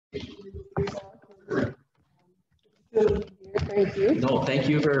Thank you. No, thank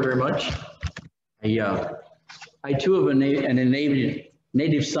you very, very much. I too am a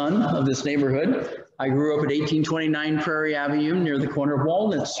native son of this neighborhood. I grew up at 1829 Prairie Avenue near the corner of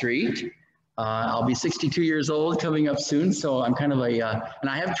Walnut Street. I'll be 62 years old coming up soon, so I'm kind of and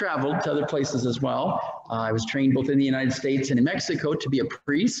I have traveled to other places as well. I was trained both in the United States and in Mexico to be a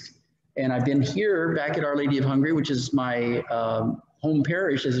priest, and I've been here back at Our Lady of Hungary, which is my home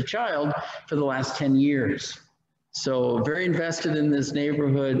parish as a child, for the last 10 years. So very invested in this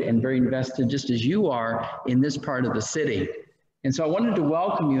neighborhood and very invested, just as you are, in this part of the city. And so I wanted to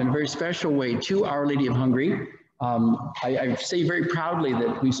welcome you in a very special way to Our Lady of Hungary. I say very proudly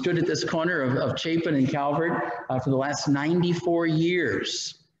that we stood at this corner of Chapin and Calvert for the last 94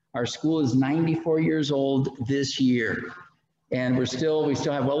 years. Our school is 94 years old this year. And we still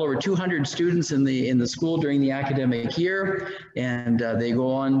have well over 200 students in the school during the academic year, and they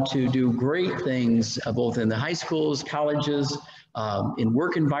go on to do great things both in the high schools, colleges, in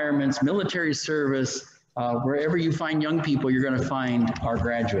work environments, military service. Wherever you find young people, you're going to find our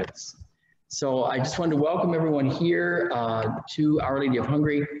graduates. So I just wanted to welcome everyone here to Our Lady of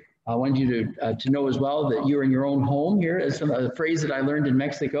Hungary. I wanted you to know as well that you're in your own home here. It's a phrase that I learned in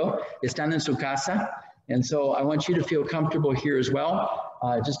Mexico, están en su casa. And so I want you to feel comfortable here as well.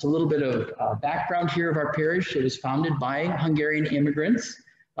 Just a little bit of background here of our parish. It was founded by Hungarian immigrants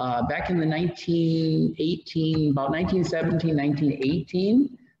back in the 1917,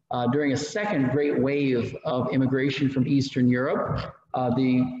 1918, during a second great wave of immigration from Eastern Europe.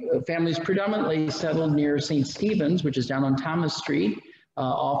 The families predominantly settled near St. Stephen's, which is down on Thomas Street,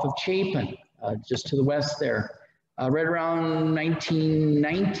 off of Chapin, just to the west there. Right around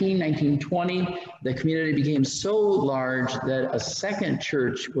 1919, 1920, the community became so large that a second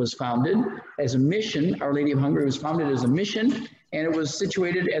church was founded as a mission. Our Lady of Hungary was founded as a mission, and it was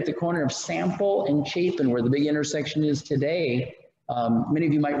situated at the corner of Sample and Chapin, where the big intersection is today. Many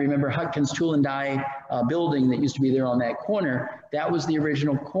of you might remember Hutkins Tool and Die building that used to be there on that corner. That was the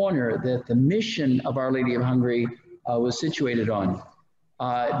original corner that the mission of Our Lady of Hungary was situated on.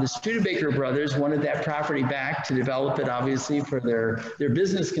 The Studebaker brothers wanted that property back to develop it, obviously, for their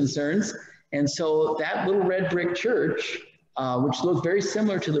business concerns. And so that little red brick church, which looked very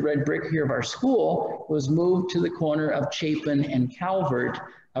similar to the red brick here of our school, was moved to the corner of Chapin and Calvert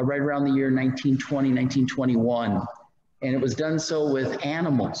right around the year 1920, 1921. And it was done so with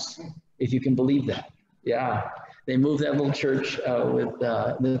animals, if you can believe that. Yeah, they moved that little church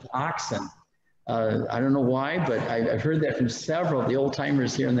with oxen. I don't know why, but I've heard that from several of the old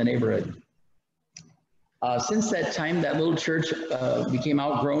timers here in the neighborhood. Since that time, that little church became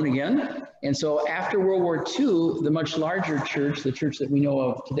outgrown again. And so after World War II, the much larger church, the church that we know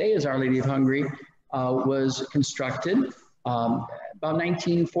of today as Our Lady of Hungary, was constructed. About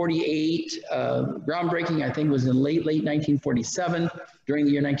 1948, groundbreaking, I think, was in late 1947. During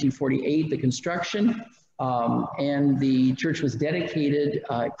the year 1948, the construction. And the church was dedicated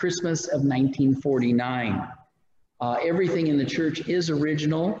Christmas of 1949. Everything in the church is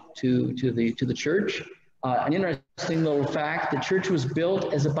original to the church. An interesting little fact, the church was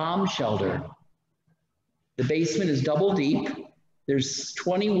built as a bomb shelter. The basement is double deep. There's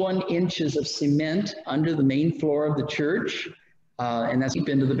 21 inches of cement under the main floor of the church, and that's deep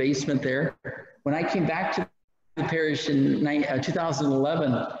into the basement there. When I came back to the parish in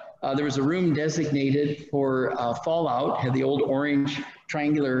 2011, there was a room designated for fallout, had the old orange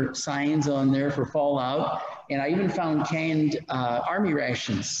triangular signs on there for fallout. And I even found canned army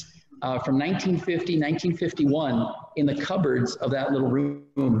rations from 1950, 1951 in the cupboards of that little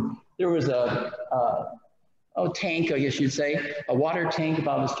room. There was a tank, I guess you'd say, a water tank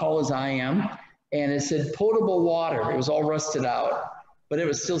about as tall as I am. And it said potable water. It was all rusted out, but it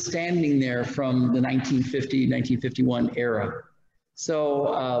was still standing there from the 1950, 1951 era.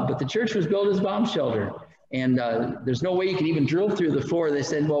 So, but the church was built as a bomb shelter, and there's no way you can even drill through the floor. They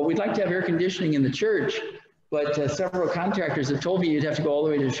said, well, we'd like to have air conditioning in the church, but several contractors have told me you'd have to go all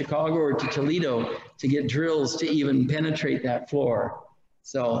the way to Chicago or to Toledo to get drills to even penetrate that floor.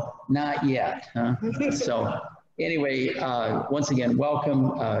 So not yet, huh? So anyway, once again,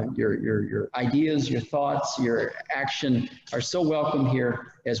 welcome. Your ideas, your thoughts, your action are so welcome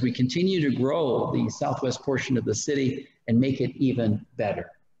here as we continue to grow the southwest portion of the city and make it even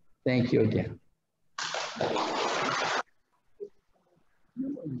better. Thank you again.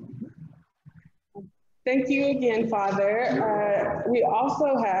 Thank you again, Father. We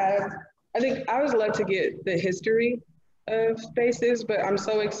also have, I think I always love to get the history of spaces, but I'm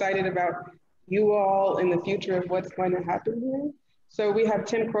so excited about you all in the future of what's going to happen here. So we have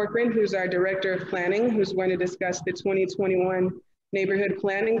Tim Corcoran, who's our Director of Planning, who's going to discuss the 2021 neighborhood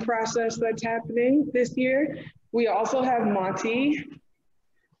planning process that's happening this year. We also have Monty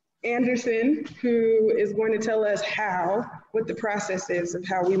Anderson, who is going to tell us what the process is of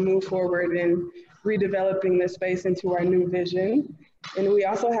how we move forward in redeveloping the space into our new vision. And we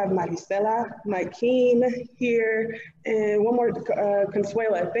also have Maricela, Mike Keene here, and one more,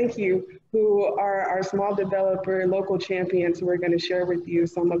 Consuela, thank you, who are our small developer local champions who are going to share with you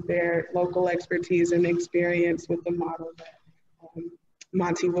some of their local expertise and experience with the model that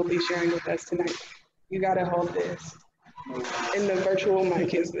Monty will be sharing with us tonight. You got to hold this. And the virtual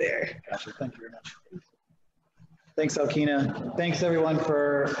mic is there. Gotcha. Thank you very much. Thanks, Alkina. Thanks, everyone,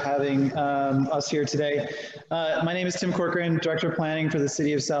 for having us here today. My name is Tim Corcoran, Director of Planning for the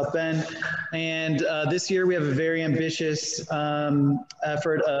City of South Bend. And this year, we have a very ambitious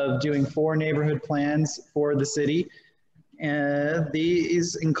effort of doing 4 neighborhood plans for the city.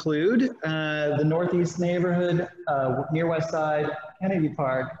 These include the Northeast neighborhood, near West Side, Kennedy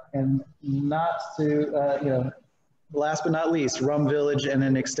Park, and not to, last but not least, Rum Village and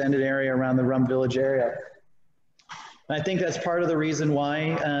an extended area around the Rum Village area. And I think that's part of the reason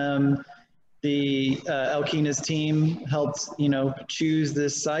why Alkina's team helped, choose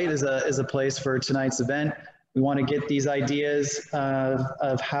this site as a place for tonight's event. We want to get these ideas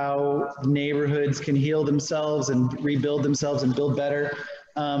of how neighborhoods can heal themselves and rebuild themselves and build better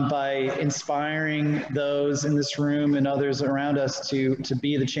by inspiring those in this room and others around us to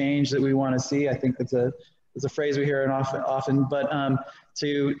be the change that we want to see. I think that's a phrase we hear often, but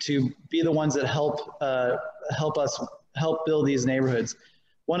to be the ones that help build these neighborhoods.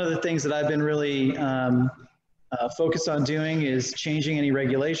 One of the things that I've been really focused on doing is changing any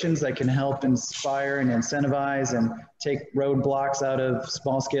regulations that can help inspire and incentivize and take roadblocks out of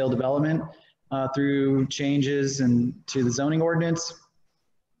small scale development through changes to the zoning ordinance.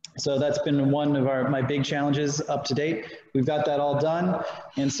 So that's been one of my big challenges up to date. We've got that all done.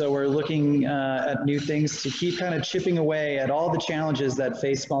 And so we're looking at new things to keep kind of chipping away at all the challenges that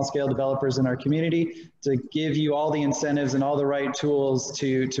face small scale developers in our community, to give you all the incentives and all the right tools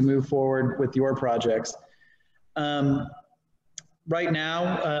to move forward with your projects. Right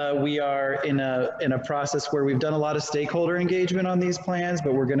now, we are in a process where we've done a lot of stakeholder engagement on these plans,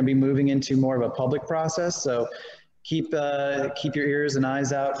 but we're going to be moving into more of a public process. So keep your ears and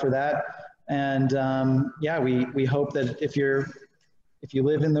eyes out for that. And yeah, we hope that if you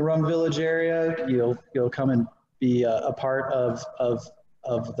live in the Rum Village area, you'll come and be a part of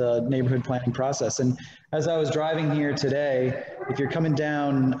the neighborhood planning process. And as I was driving here today, if you're coming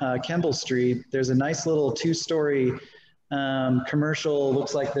down Kemble Street, there's a nice little 2-story commercial.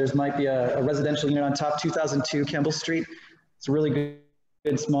 Looks like might be a residential unit on top, 2002 Kemble Street. It's a really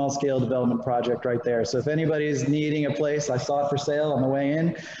good small scale development project right there. So if anybody's needing a place, I saw it for sale on the way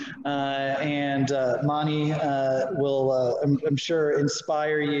in, and Monty will, I'm sure,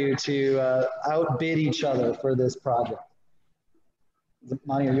 inspire you to outbid each other for this project.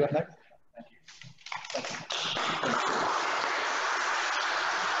 Monty, are you up next? Thank you. Thank you.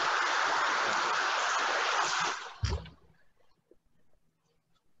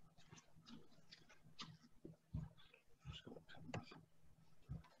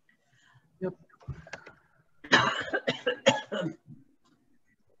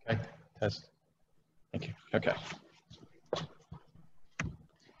 Okay, test. Thank you. Okay.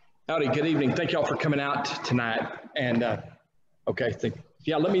 Howdy, good evening. Thank y'all for coming out tonight. And okay,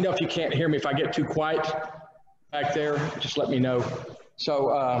 yeah, let me know if you can't hear me. If I get too quiet back there, just let me know.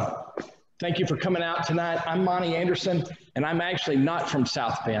 So thank you for coming out tonight. I'm Monty Anderson, and I'm actually not from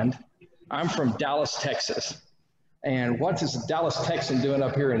South Bend. I'm from Dallas, Texas. And what is a Dallas Texan doing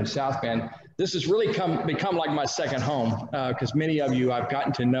up here in South Bend? This has really become like my second home, because many of you I've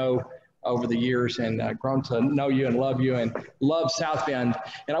gotten to know over the years and grown to know you and love South Bend.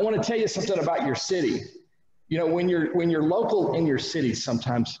 And I want to tell you something about your city. You know, when you're local in your city,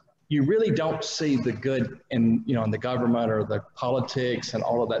 sometimes you really don't see the good in the government or the politics and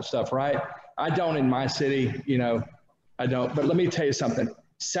all of that stuff, right? I don't in my city, I don't. But let me tell you something.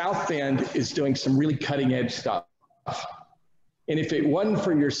 South Bend is doing some really cutting edge stuff. And if it wasn't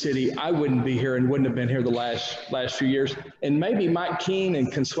for your city, I wouldn't be here and wouldn't have been here the last few years. And maybe Mike Keene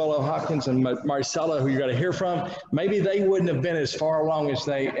and Consuelo Hawkins and Maricela, who you're going to hear from, maybe they wouldn't have been as far along as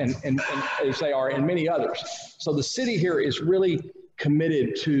they are, and many others. So the city here is really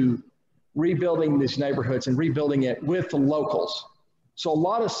committed to rebuilding these neighborhoods and rebuilding it with the locals. So a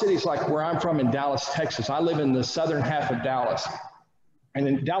lot of cities like where I'm from in Dallas, Texas, I live in the southern half of Dallas. And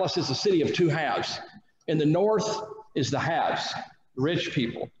then Dallas is a city of two halves. In the north is the haves, rich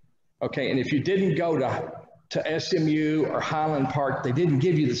people, okay? And if you didn't go to SMU or Highland Park, they didn't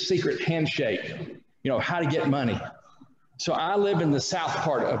give you the secret handshake, how to get money. So I live in the south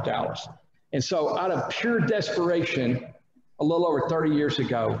part of Dallas. And so out of pure desperation, a little over 30 years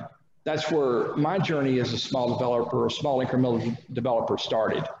ago, that's where my journey as a small developer, a small incremental developer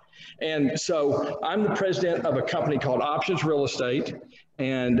started. And so I'm the president of a company called Options Real Estate.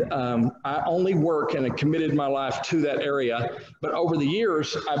 And I only work and have committed my life to that area. But over the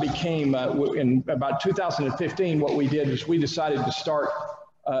years, I became, in about 2015, what we did is we decided to start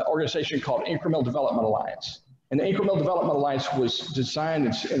an organization called Incremental Development Alliance. And the Incremental Development Alliance was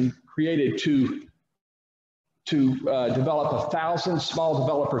designed and created to develop 1,000 small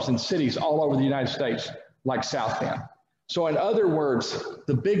developers in cities all over the United States, like South Bend. So in other words,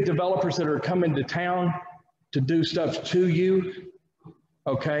 the big developers that are coming to town to do stuff to you,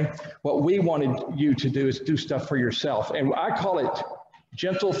 okay, what we wanted you to do is do stuff for yourself. And I call it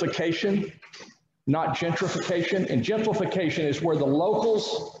gentrification, not gentrification. And gentrification is where the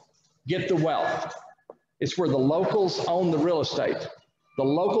locals get the wealth. It's where the locals own the real estate. The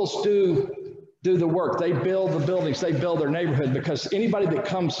locals do the work. They build the buildings, they build their neighborhood, because anybody that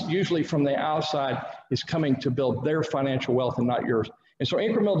comes usually from the outside is coming to build their financial wealth and not yours. And so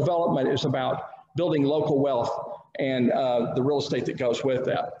incremental development is about building local wealth and the real estate that goes with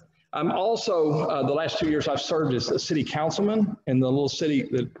that. I'm also, the last 2 years, I've served as a city councilman in the little city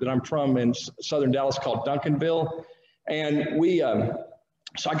that I'm from in southern Dallas called Duncanville. And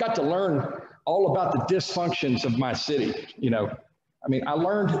so I got to learn all about the dysfunctions of my city. You know, I mean, I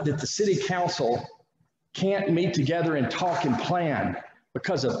learned that the city council can't meet together and talk and plan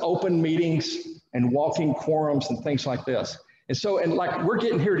because of open meetings and walking quorums and things like this. And so, and like we're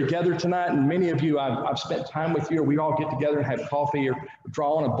getting here together tonight, and many of you, I've spent time with you, or we all get together and have coffee or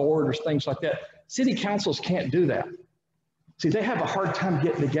draw on a board or things like that. City councils can't do that. See, they have a hard time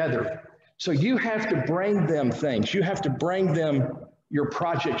getting together. So you have to bring them things. You have to bring them your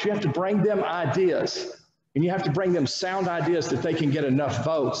projects. You have to bring them ideas. And you have to bring them sound ideas that they can get enough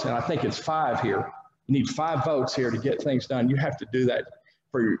votes. And I think it's 5 here. You need 5 votes here to get things done. You have to do that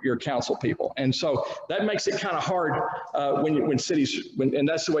for your council people. And so that makes it kind of hard when cities, and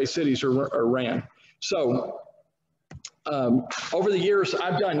that's the way cities are ran. So over the years,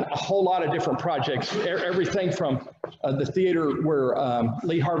 I've done a whole lot of different projects, everything from the theater where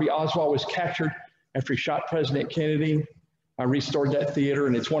Lee Harvey Oswald was captured after he shot President Kennedy. I restored that theater,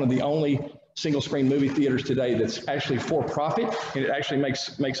 and it's one of the only single screen movie theaters today that's actually for profit, and it actually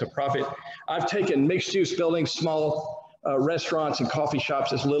makes a profit. I've taken mixed use buildings, small restaurants and coffee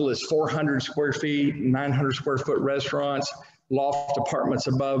shops as little as 400 square feet, 900 square foot restaurants, loft apartments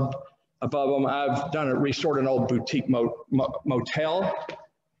above them. I've restored an old boutique motel.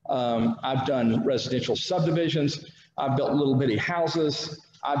 I've done residential subdivisions. I've built little bitty houses.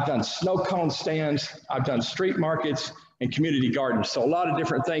 I've done snow cone stands. I've done street markets and community gardens. So a lot of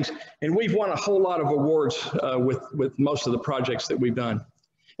different things. And we've won a whole lot of awards with most of the projects that we've done.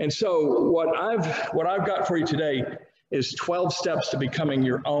 And so what I've got for you today is 12 steps to becoming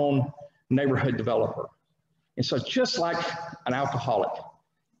your own neighborhood developer. And so just like an alcoholic,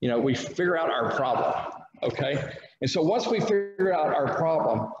 you know, we figure out our problem, okay? And so once we figure out our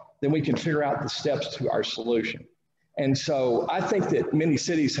problem, then we can figure out the steps to our solution. And so I think that many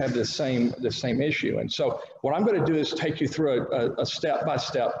cities have the same issue. And so what I'm going to do is take you through a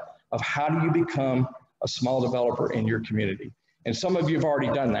step-by-step of how do you become a small developer in your community. And some of you have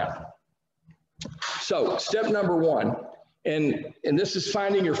already done that. So step number 1, and this is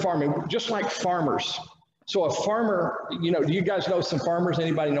finding your farming, just like farmers. So a farmer, you know, do you guys know some farmers?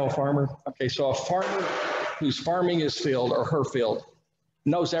 Anybody know a farmer? Okay, so a farmer whose farming his field or her field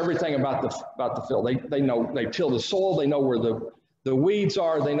knows everything about the field. They know, they till the soil, they know where the weeds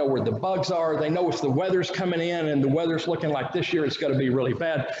are, they know where the bugs are, they know if the weather's coming in and the weather's looking like this year it's going to be really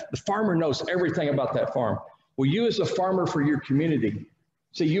bad. The farmer knows everything about that farm. Well, you as a farmer for your community,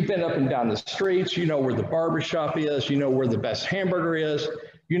 so you've been up and down the streets, you know where the barber shop is, you know where the best hamburger is,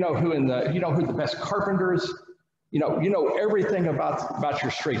 you know who the best carpenter is, you know everything about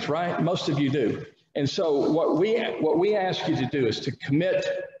your streets, right? Most of you do. And so what we ask you to do is to commit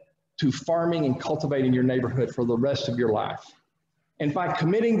to farming and cultivating your neighborhood for the rest of your life. And by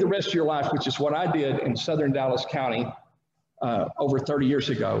committing the rest of your life, which is what I did in southern Dallas County over 30 years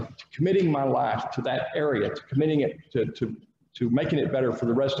ago, to committing my life to that area, to committing it to making it better for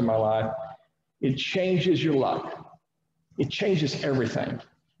the rest of my life, it changes your luck. It changes everything.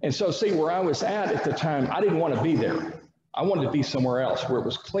 And so see, where I was at the time, I didn't want to be there. I wanted to be somewhere else where it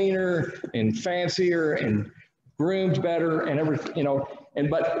was cleaner and fancier and groomed better and everything, you know. And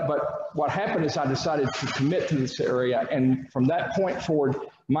but what happened is I decided to commit to this area, and from that point forward,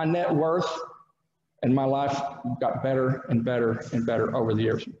 my net worth and my life got better and better and better over the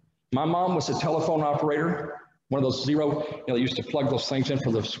years. My mom was a telephone operator One of those zero, they used to plug those things in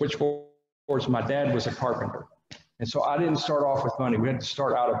for the switchboards. My dad was a carpenter. And so I didn't start off with money. We had to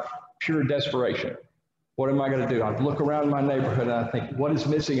start out of pure desperation. What am I going to do? I'd look around my neighborhood and I think, what is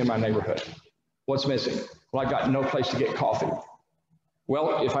missing in my neighborhood? What's missing? Well, I got no place to get coffee.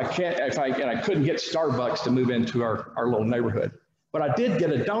 Well, and I couldn't get Starbucks to move into our little neighborhood, but I did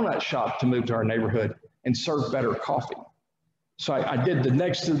get a donut shop to move to our neighborhood and serve better coffee. So I did the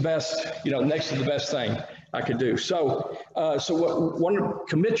next to the best thing I could do. So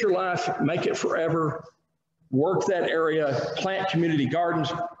commit your life, make it forever, work that area, plant community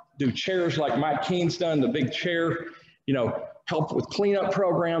gardens, do chairs like Mike Keene's done, the big chair, help with cleanup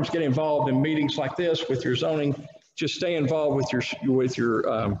programs, get involved in meetings like this with your zoning, just stay involved with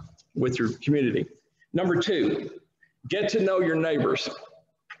your community. Number 2, get to know your neighbors.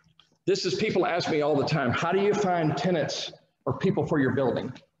 This is, people ask me all the time, how do you find tenants or people for your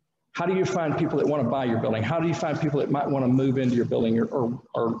building? How do you find people that want to buy your building? How do you find people that might want to move into your building or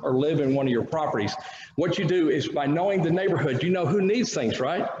live in one of your properties? What you do is, by knowing the neighborhood, you know who needs things,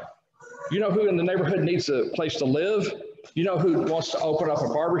 right? You know who in the neighborhood needs a place to live. You know who wants to open up a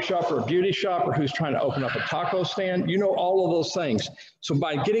barber shop or a beauty shop, or who's trying to open up a taco stand. You know all of those things. So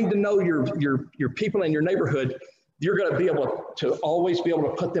by getting to know your people in your neighborhood, you're going to be able to always be able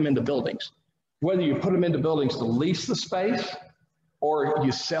to put them into buildings. Whether you put them into buildings to lease the space or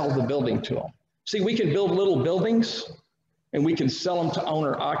you sell the building to them. See, we can build little buildings and we can sell them to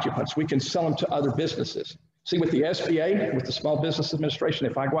owner occupants. We can sell them to other businesses. See, with the SBA, with the Small Business Administration,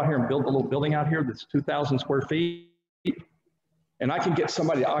 if I go out here and build a little building out here that's 2,000 square feet, and I can get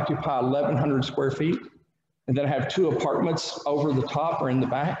somebody to occupy 1,100 square feet, and then have 2 apartments over the top or in the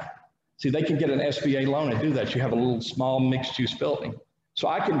back, see, they can get an SBA loan and do that. You have a little small mixed-use building. So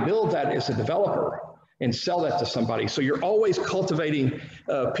I can build that as a developer and sell that to somebody. So you're always cultivating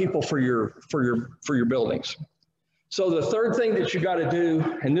people for your buildings. So the third thing that you got to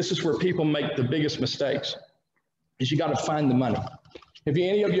do, and this is where people make the biggest mistakes, is you got to find the money. Have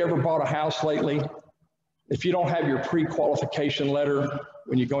any of you ever bought a house lately? If you don't have your pre-qualification letter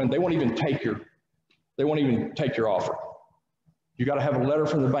when you go in, they won't even take your offer. You got to have a letter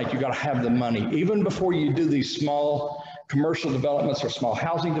from the bank. You got to have the money. Even before you do these small commercial developments or small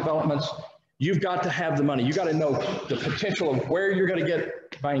housing developments, you've got to have the money. You got to know the potential of where you're going to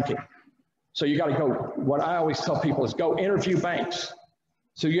get banking. So you got to go, what I always tell people is go interview banks.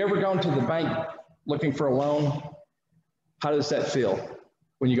 So you ever gone to the bank looking for a loan? How does that feel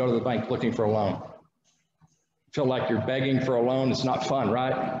when you go to the bank looking for a loan? Feel like you're begging for a loan? It's not fun,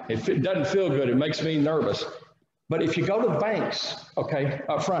 right? It doesn't feel good. It makes me nervous. But if you go to banks, okay,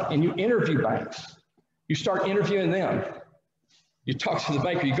 up front, and you interview banks, you start interviewing them. You talk to the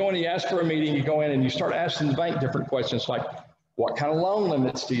banker, you go in, you ask for a meeting, you go in and you start asking the bank different questions like, what kind of loan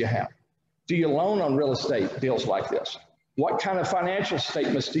limits do you have? Do you loan on real estate deals like this? What kind of financial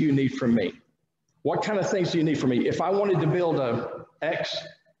statements do you need from me? What kind of things do you need from me? If I wanted to build a X,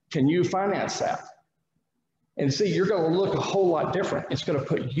 can you finance that? And see, you're going to look a whole lot different. It's going to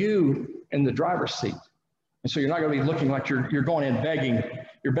put you in the driver's seat. And so you're not going to be looking like you're going in begging,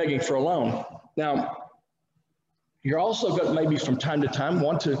 you're begging for a loan. Now, you're also going to maybe from time to time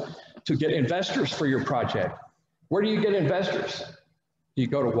want to get investors for your project. Where do you get investors? Do you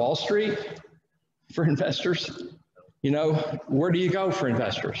go to Wall Street for investors? Where do you go for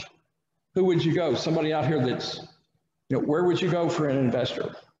investors? Who would you go? Somebody out here that's, where would you go for an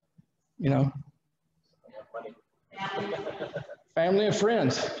investor? Family and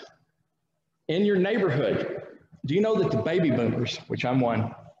friends in your neighborhood. Do you know that the baby boomers, which I'm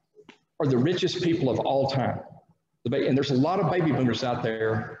one, are the richest people of all time? And there's a lot of baby boomers out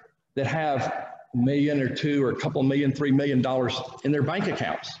there that have $1 million or $2 million or a couple million, $3 million in their bank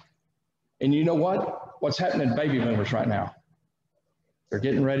accounts. And you know what? What's happening to baby boomers right now? They're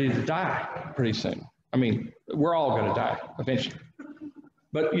getting ready to die pretty soon. I mean, we're all going to die eventually.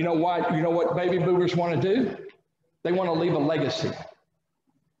 But you know what? You know what baby boomers want to do? They want to leave a legacy.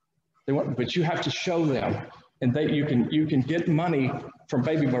 But you have to show them, and you can get money from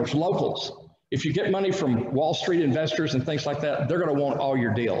baby boomers, locals. If you get money from Wall Street investors and things like that, they're going to want all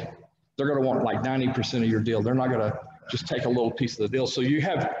your deal. They're going to want like 90% of your deal. They're not going to just take a little piece of the deal. So you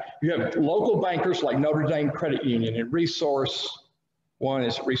have local bankers like Notre Dame Credit Union and Resource One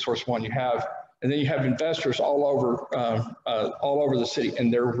is Resource One. And then you have investors all over the city,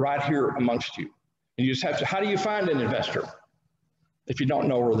 and they're right here amongst you. And you just have to, how do you find an investor? If you don't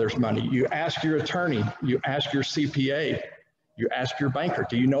know where there's money, you ask your attorney, you ask your CPA, you ask your banker,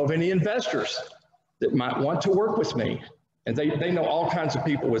 do you know of any investors that might want to work with me? And they know all kinds of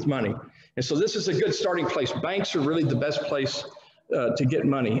people with money. And so this is a good starting place. Banks are really the best place to get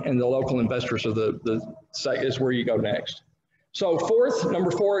money, and the local investors are the site is where you go next. So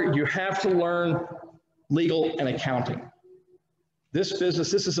number four, you have to learn legal and accounting. This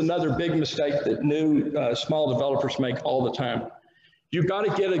business, this is another big mistake that new small developers make all the time. You've got to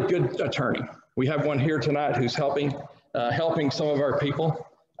get a good attorney. We have one here tonight who's helping some of our people,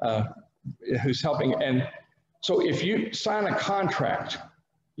 who's helping. And so if you sign a contract,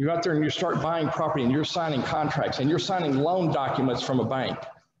 you're out there and you start buying property and you're signing contracts and you're signing loan documents from a bank,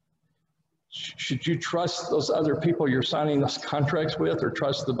 should you trust those other people you're signing those contracts with, or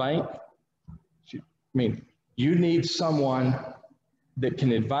trust the bank? I mean, you need someone that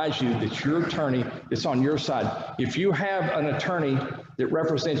can advise you, that your attorney is on your side. If you have an attorney that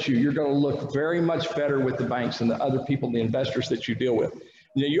represents you, you're going to look very much better with the banks and the other people, the investors that you deal with.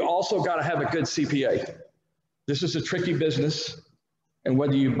 You know, you also got to have a good CPA. This is a tricky business, and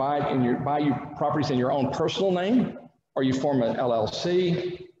whether you buy properties in your own personal name, or you form an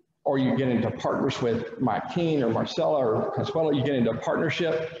LLC, or you get into partners with Mike Keene or Marcella or Consuelo, you get into a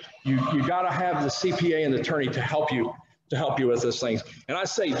partnership, you got to have the CPA and the attorney to help you with those things. And I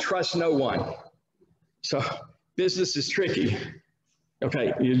say, trust no one. So business is tricky.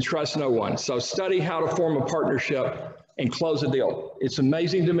 Okay, you trust no one. So study how to form a partnership and close a deal. It's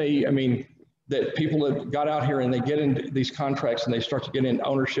amazing to me, I mean, that people have got out here and they get into these contracts and they start to get in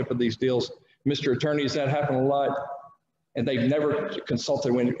ownership of these deals. Mr. Attorneys, that happen a lot, and they've never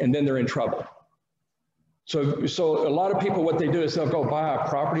consulted and then they're in trouble. So a lot of people, what they do is they'll go buy a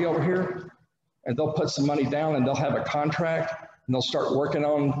property over here and they'll put some money down and they'll have a contract and they'll start working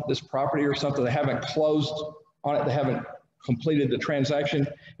on this property or something. They haven't closed on it. They haven't completed the transaction,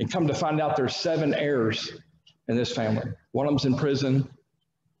 and come to find out there's 7 heirs in this family. One of them's in prison.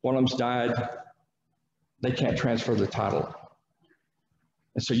 One of them's died. They can't transfer the title.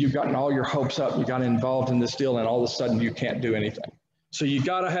 And so you've gotten all your hopes up, you got involved in this deal, and all of a sudden you can't do anything. So you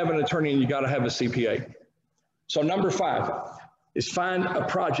got to have an attorney and you got to have a CPA. So number 5 is find a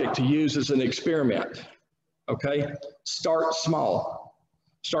project to use as an experiment, okay? Start small,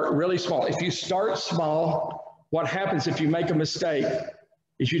 start really small. If you start small, what happens if you make a mistake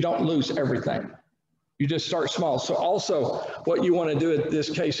is you don't lose everything. You just start small. So also what you want to do in this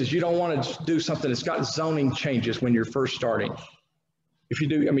case is you don't want to do something that's got zoning changes when you're first starting. If you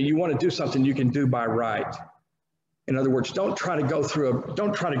do, I mean, you want to do something you can do by right. In other words, don't try to go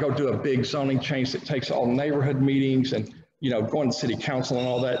do a big zoning change that takes all neighborhood meetings and, you know, going to city council and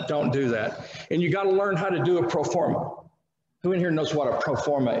all that. Don't do that. And you got to learn how to do a pro forma. Who in here knows what a pro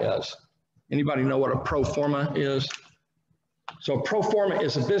forma is? Anybody know what a pro forma is? So a pro forma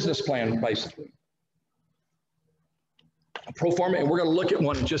is a business plan, basically. A pro forma, and we're going to look at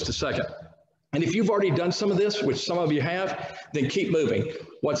one in just a second. And if you've already done some of this, which some of you have, then keep moving.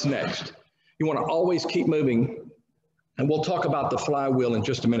 What's next? You want to always keep moving. And we'll talk about the flywheel in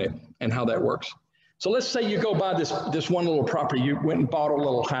just a minute and how that works. So let's say you go buy this one little property. You went and bought a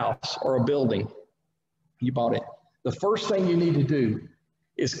little house or a building. You bought it. The first thing you need to do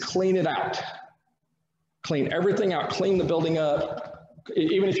is clean it out. Clean everything out. Clean the building up.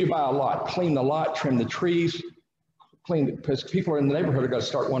 Even if you buy a lot, clean the lot, trim the trees, because people in the neighborhood are going to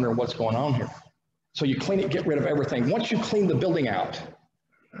start wondering what's going on here. So you clean it, get rid of everything. Once you clean the building out,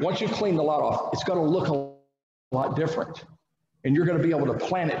 once you clean the lot off, it's going to look a lot different, and you're going to be able to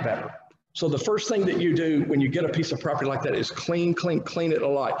plan it better. So the first thing that you do when you get a piece of property like that is clean it a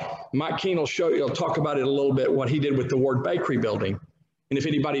lot. Mike Keene will show you, he'll talk about it a little bit, what he did with the Ward Bakery building. And if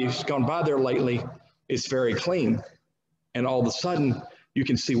anybody's gone by there lately, it's very clean. And all of a sudden, you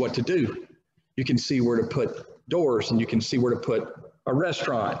can see what to do. You can see where to put doors, and you can see where to put a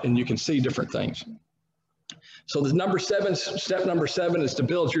restaurant, and you can see different things. So the step number seven is to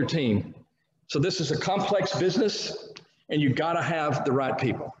build your team. So this is a complex business, and you've got to have the right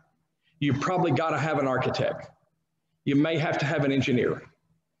people. You probably got to have an architect. You may have to have an engineer.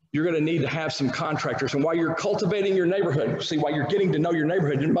 You're going to need to have some contractors. And while you're cultivating your neighborhood, see, while you're getting to know your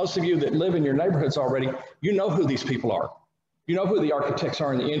neighborhood, and most of you that live in your neighborhoods already, you know who these people are. You know who the architects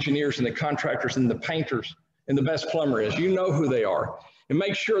are, and the engineers and the contractors and the painters and the best plumber is. You know who they are. And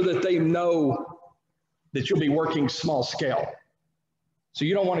make sure that they know that you'll be working small scale. So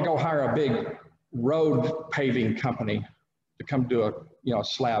you don't want to go hire a big road paving company to come do a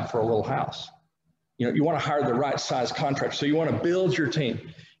slab for a little house. You want to hire the right size contractor. So you want to build your team.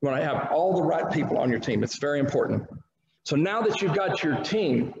 You want to have all the right people on your team. It's very important. So now that you've got your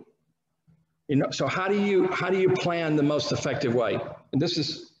team, so how do you plan the most effective way? And this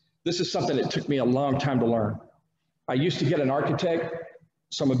is something that took me a long time to learn. I used to get an architect.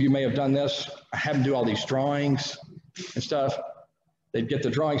 Some of you may have done this. I have them do all these drawings and stuff. They'd get the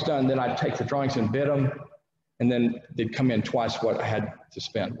drawings done, then I'd take the drawings and bid them. and then they'd come in twice what I had to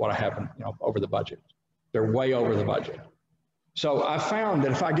spend, what I have, over the budget. They're way over the budget. So I found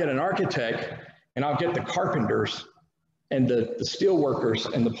that if I get an architect and I'll get the carpenters and the steel workers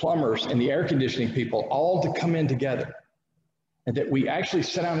and the plumbers and the air conditioning people all to come in together, and that we actually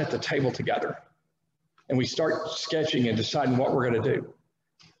sit down at the table together and we start sketching and deciding what we're going to do,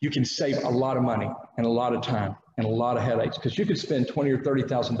 you can save a lot of money and a lot of time and a lot of headaches, because you could spend $20,000 or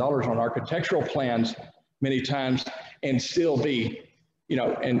 $30,000 on architectural plans many times and still be,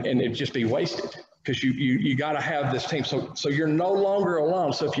 and it just be wasted, because you got to have this team. So you're no longer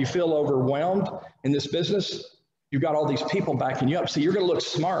alone. So if you feel overwhelmed in this business, you've got all these people backing you up. So you're going to look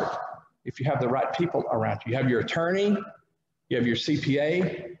smart if you have the right people around you. You have your attorney, you have your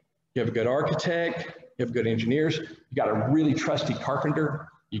CPA, you have a good architect, you have good engineers, you got a really trusty carpenter,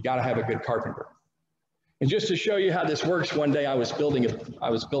 you got to have a good carpenter. And just to show you how this works, one day I was building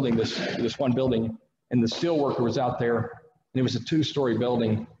this one building, and the steel worker was out there, and it was a 2-story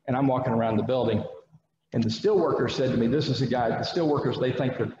building, and I'm walking around the building, and the steel worker said to me, this is a guy, the steel workers, they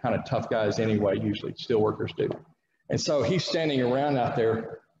think they're kind of tough guys anyway, usually steel workers do. And so he's standing around out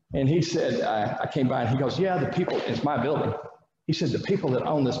there, and he said, I came by, and he goes, yeah, the people, it's my building. He said, the people that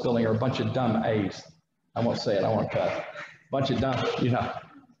own this building are a bunch of dumb A's. I won't say it, I won't cut. A bunch of dumb,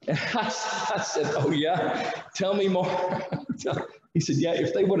 And I said, oh yeah, tell me more. He said, yeah,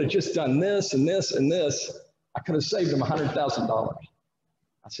 if they would have just done this and this and this, I could have saved them $100,000.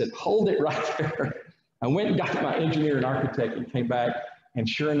 I said, hold it right there. I went and got my engineer and architect and came back, and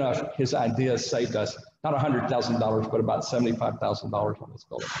sure enough, his ideas saved us, not $100,000, but about $75,000 on this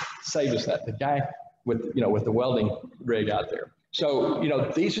building. Saved us that. The guy with the welding rig out there. So,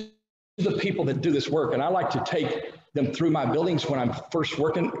 these are the people that do this work, and I like to take them through my buildings when I'm first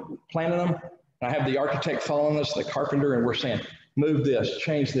planning them. And I have the architect following us, the carpenter, and we're saying, move this,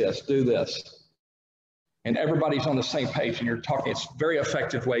 change this, do this. And everybody's on the same page, and you're talking. It's a very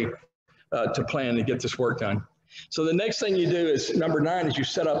effective way to plan to get this work done. So the next thing you do is, number 9, is you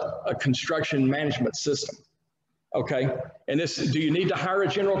set up a construction management system. Okay, and do you need to hire a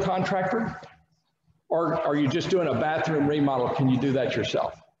general contractor? Or are you just doing a bathroom remodel? Can you do that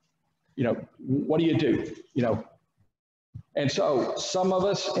yourself? What do you do? And so some of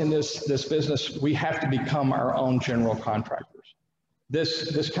us in this business, we have to become our own general contractors.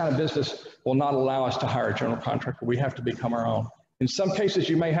 This kind of business will not allow us to hire a general contractor. We have to become our own. In some cases,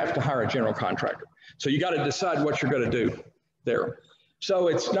 you may have to hire a general contractor. So you got to decide what you're going to do there. So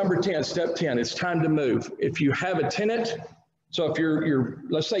it's number 10, step 10, it's time to move. If you have a tenant, so if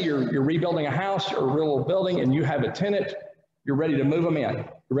let's say you're rebuilding a house or a real building and you have a tenant, you're ready to move them in.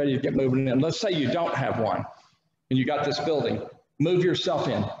 You're ready to get moving in. Let's say you don't have one and you got this building, move yourself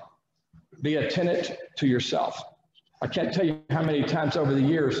in. Be a tenant to yourself. I can't tell you how many times over the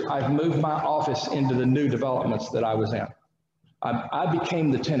years I've moved my office into the new developments that I was in. I became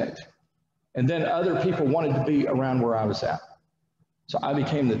the tenant, and then other people wanted to be around where I was at. So I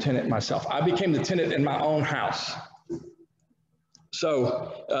became the tenant myself. I became the tenant in my own house.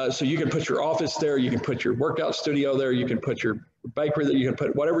 So you can put your office there, you can put your workout studio there, you can put your bakery there, you can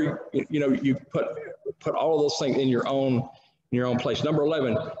put whatever, you put all of those things in your own place. Number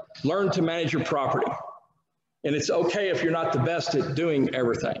 11, learn to manage your property. And it's okay if you're not the best at doing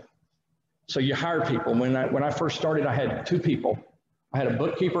everything. So you hire people. When I first started, I had 2 people. I had a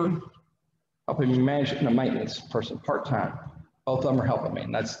bookkeeper helping me manage, and a maintenance person, part-time. Both of them are helping me,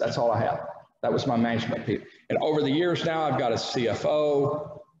 and that's all I have. That was my management people. And over the years now, I've got a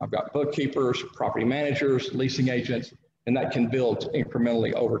CFO, I've got bookkeepers, property managers, leasing agents, and that can build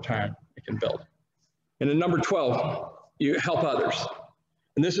incrementally over time. It can build. And then number 12, you help others.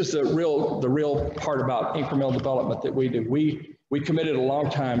 And this is the real part about incremental development that we do. We committed a long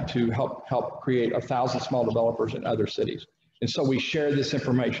time to help create 1,000 small developers in other cities. And so we share this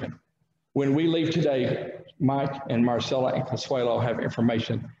information. When we leave today, Mike and Marcella and Consuelo have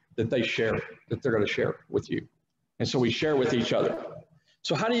information that they share, that they're going to share with you. And so we share with each other.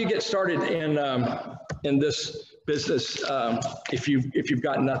 So how do you get started in this business if you've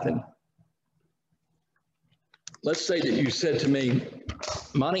got nothing? Let's say that you said to me,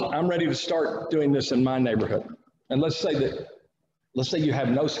 Monty, I'm ready to start doing this in my neighborhood. And let's say you have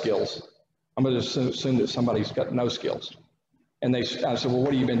no skills. I'm going to assume that somebody's got no skills. And I said, well,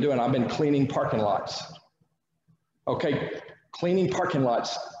 what have you been doing? I've been cleaning parking lots. Okay, cleaning parking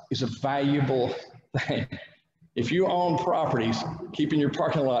lots is a valuable thing. If you own properties, keeping your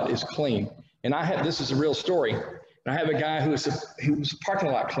parking lot is clean. And this is a real story. And I have a guy who was a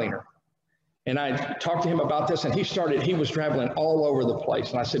parking lot cleaner. And I talked to him about this, and he was traveling all over the place.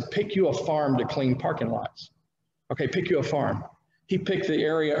 And I said, pick you a farm to clean parking lots. Okay, pick you a farm. He picked the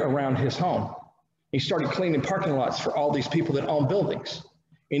area around his home. He started cleaning parking lots for all these people that own buildings.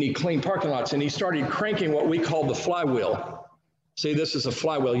 And he cleaned parking lots, and he started cranking what we call the flywheel. See, this is a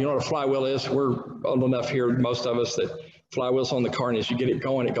flywheel. You know what a flywheel is? We're old enough here, most of us, that flywheel's on the car, and as you get it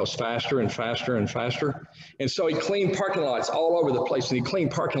going, it goes faster and faster and faster. And so he cleaned parking lots all over the place, and he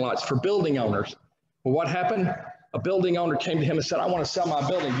cleaned parking lots for building owners. Well, what happened? A building owner came to him and said, I want to sell my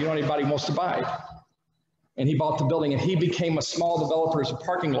building. Do you know anybody who wants to buy it? And he bought the building, and he became a small developer as a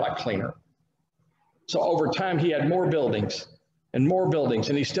parking lot cleaner. So over time, he had more buildings,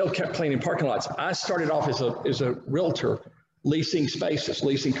 and he still kept cleaning parking lots. I started off as a realtor, leasing spaces,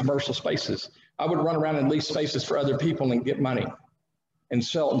 leasing commercial spaces. I would run around and lease spaces for other people and get money and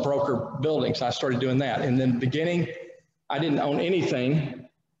sell and broker buildings. I started doing that. And in the beginning, I didn't own anything,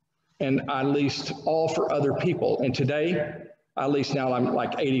 and I leased all for other people. And today, I lease now, I'm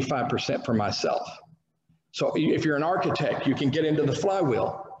like 85% for myself. So if you're an architect, you can get into the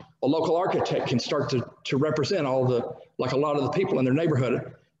flywheel. A local architect can start to represent like a lot of the people in their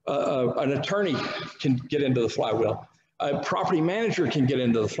neighborhood. An attorney can get into the flywheel. A property manager can get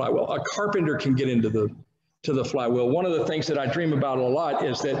into the flywheel. A carpenter can get into the flywheel. One of the things that I dream about a lot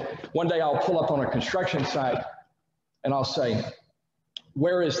is that one day I'll pull up on a construction site and I'll say,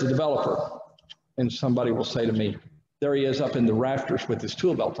 where is the developer? And somebody will say to me, there he is up in the rafters with his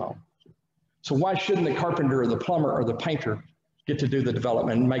tool belt on. So why shouldn't the carpenter or the plumber or the painter get to do the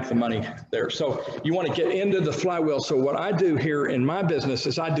development and make the money there? So you want to get into the flywheel. So what I do here in my business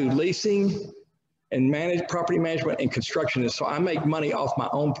is I do leasing and manage property management and construction. And so I make money off my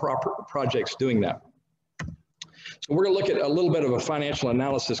own projects doing that. So we're going to look at a little bit of a financial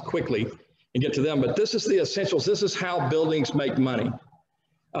analysis quickly and get to them, but this is the essentials. This is how buildings make money.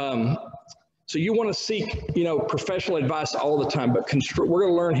 So you want to seek, professional advice all the time, but we're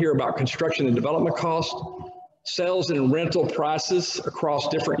going to learn here about construction and development cost, sales and rental prices across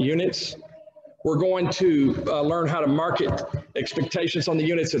different units. We're going to learn how to market expectations on the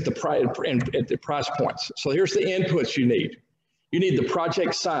units at the price points. So here's the inputs you need. You need the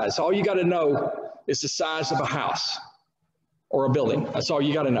project size. All you got to know is the size of a house or a building. That's all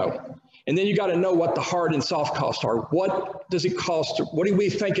you got to know. And then you got to know what the hard and soft costs are. What does it cost? What do we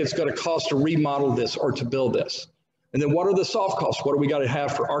think it's going to cost to remodel this or to build this? And then what are the soft costs? What do we got to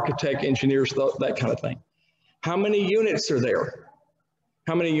have for architect, engineers, that kind of thing? How many units are there?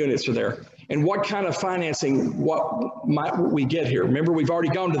 How many units are there? And what kind of financing, what might we get here? Remember, we've already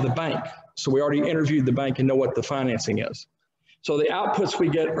gone to the bank. So we already interviewed the bank and know what the financing is. So the outputs we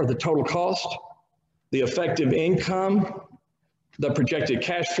get are the total cost, the effective income, the projected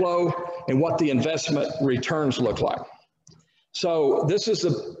cash flow, and what the investment returns look like. So this is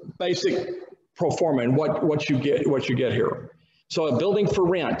the basic pro forma and what you get here. So a building for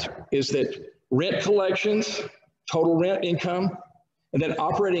rent is that rent collections, total rent income, and then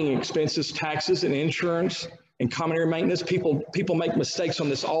operating expenses, taxes and insurance and common area maintenance. People make mistakes on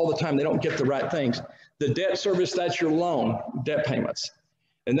this all the time. They don't get the right things. The debt service, that's your loan, debt payments.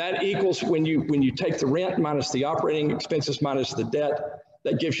 And that equals when you take the rent minus the operating expenses minus the debt,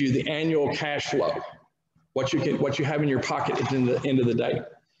 that gives you the annual cash flow, what you have in your pocket at the end of the day.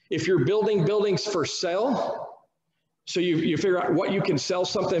 If you're building buildings for sale, so you figure out what you can sell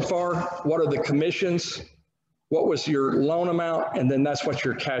something for, what are the commissions, what was your loan amount, and then that's what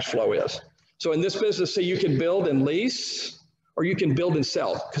your cash flow is. So in this business, say you can build and lease, or you can build and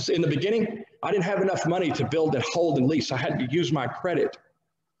sell. Because in the beginning, I didn't have enough money to build and hold and lease. I had to use my credit.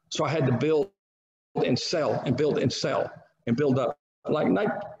 So I had to build and sell and build and sell and build up.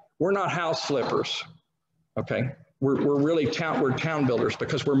 We're not house flippers, okay? We're really town builders,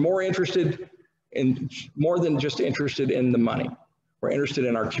 because we're more than just interested in the money. We're interested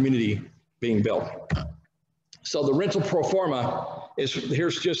in our community being built. So the rental pro forma is,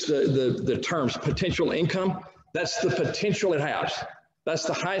 here's just the terms, potential income. That's the potential it has. That's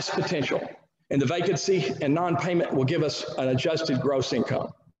the highest potential. And the vacancy and non-payment will give us an adjusted gross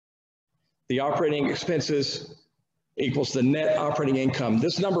income. The operating expenses equals the net operating income.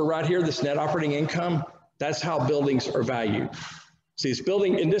 This number right here, this net operating income, that's how buildings are valued. See, this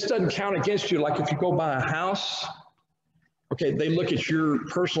building, and this doesn't count against you. Like if you go buy a house, okay, they look at your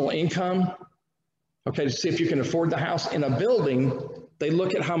personal income, okay, to see if you can afford the house. In a building, they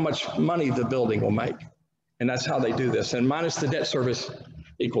look at how much money the building will make. And that's how they do this. And minus the debt service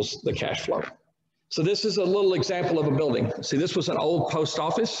equals the cash flow. So this is a little example of a building. See, this was an old post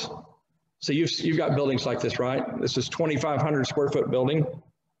office. So you've got buildings like this, right? This is 2,500 square foot building.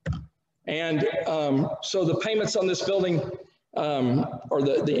 And so the payments on this building, or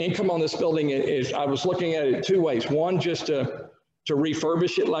the income on this building is, I was looking at it two ways. One, just to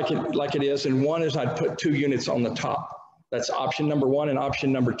refurbish it like it is, and one is I'd put 2 units on the top. That's option number 1 and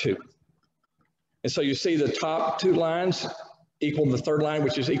option number 2. And so you see the top two lines equal the third line,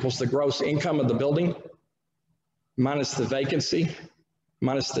 which is equals the gross income of the building, minus the vacancy,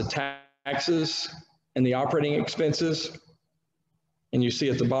 minus the taxes and the operating expenses. And you see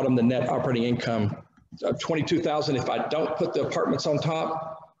at the bottom the net operating income of 22,000 if I don't put the apartments on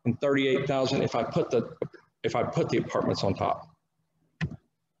top, and 38,000 if I put the apartments on top.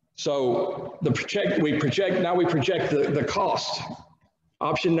 So we project the cost.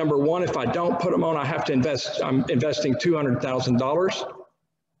 Option number one, if I don't put them on, I have to invest. I'm investing $200,000.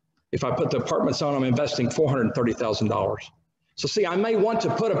 If I put the apartments on, I'm investing $430,000. So see, I may want to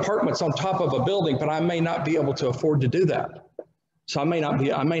put apartments on top of a building, but I may not be able to afford to do that. So I may not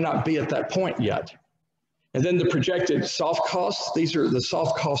be at that point yet. And then the projected soft costs, these are the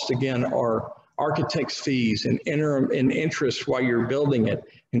soft costs again are architect's fees and interim and interest while you're building it,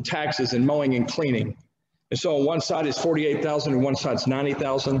 and taxes and mowing and cleaning. And so on one side is 48,000 and one side's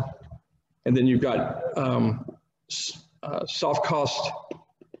 90,000. And then you've got soft cost,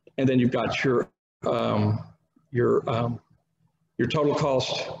 and then you've got your total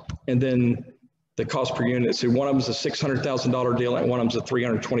cost, and then the cost per unit. So one of them is a $600,000 deal and one of them is a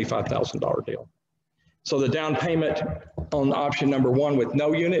 $325,000 deal. So the down payment on option number one with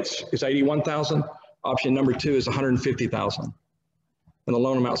no units is 81,000. Option number two is 150,000. And the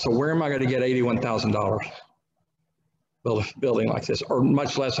loan amount. So where am I going to get $81,000 building like this, or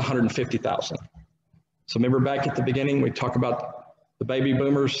much less 150,000? So remember back at the beginning, we talked about the baby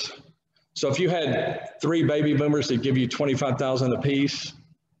boomers. So if you had 3 baby boomers that give you 25,000 apiece,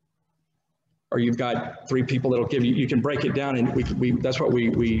 or you've got 3 people that'll give you, you can break it down, and that's what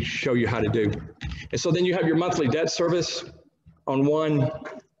we show you how to do. And so then you have your monthly debt service on one,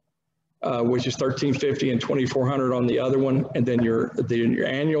 which is $1,350 and $2,400 on the other one, and then your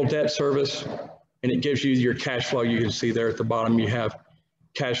annual debt service, and it gives you your cash flow. You can see there at the bottom you have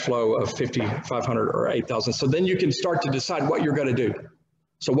cash flow of $5,500 or $8,000. So then you can start to decide what you're going to do.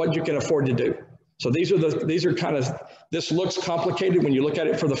 So what you can afford to do. So these are kind of, this looks complicated when you look at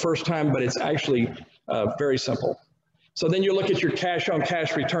it for the first time, but it's actually very simple. So then you look at your cash on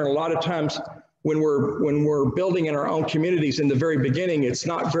cash return. A lot of times when we're building in our own communities in the very beginning, it's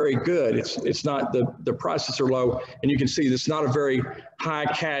not very good. It's not, the prices are low, and you can see it's not a very high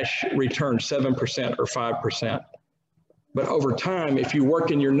cash return, 7% or 5%. But over time, if you work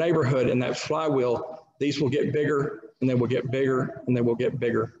in your neighborhood in that flywheel, these will get bigger, and they will get bigger, and they will get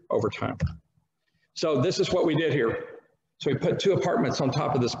bigger over time. So this is what we did here. So we put 2 apartments on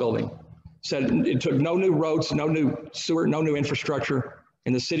top of this building. Said it took no new roads, no new sewer, no new infrastructure,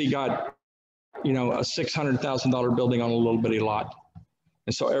 and the city got, you know, a $600,000 building on a little bitty lot.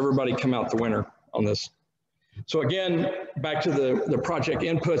 And so everybody come out the winner on this. So again, back to the project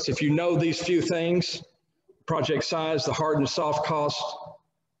inputs. If you know these few things, project size, the hard and soft cost,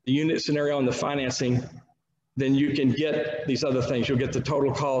 the unit scenario, and the financing, then you can get these other things. You'll get the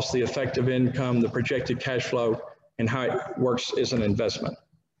total cost, the effective income, the projected cash flow, and how it works as an investment.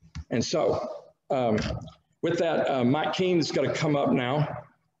 And so with that, Mike Keene is going to come up now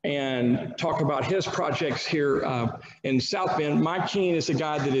and talk about his projects here in South Bend. Mike Keene is a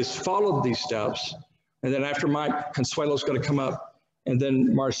guy that has followed these steps. And then after Mike, Consuelo is going to come up, and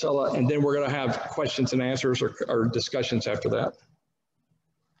then Marcella, and then we're going to have questions and answers or discussions after that.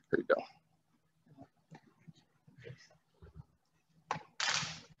 Here you go.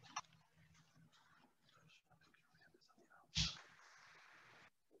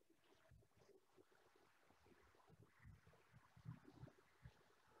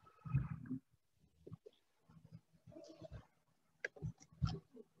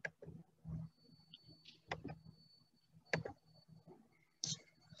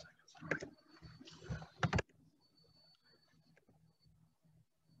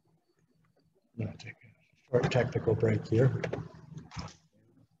 I'm going to take a short technical break here.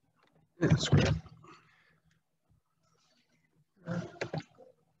 That's great.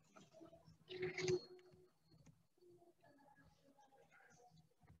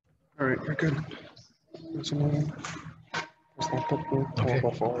 All right, you're good. Okay.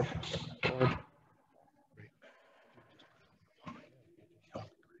 Forward.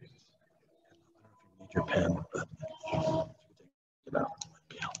 Need your pen, but it out.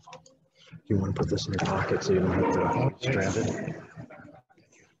 You want to put this in your pocket so you don't have to strand it?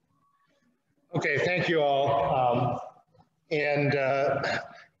 Okay, thank you all.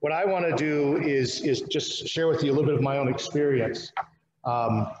 What I want to do is just share with you a little bit of my own experience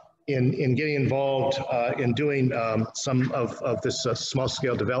in getting involved in doing some of this small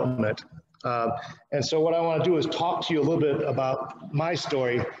scale development. And so what I want to do is talk to you a little bit about my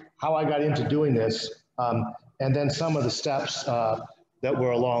story, how I got into doing this, and then some of the steps that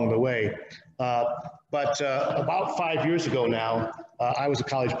were along the way. But about 5 years ago now, I was a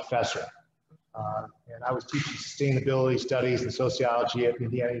college professor. And I was teaching sustainability studies and sociology at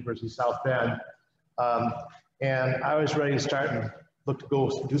Indiana University South Bend. And I was ready to start and look to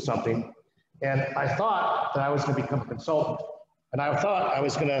go do something. And I thought that I was going to become a consultant. And I thought I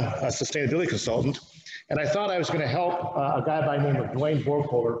was going to, a sustainability consultant. And I thought I was going to help a guy by the name of Dwayne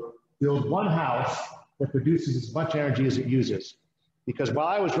Borkholder build one house that produces as much energy as it uses. Because while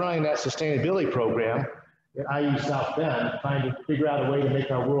I was running that sustainability program at IU South Bend, trying to figure out a way to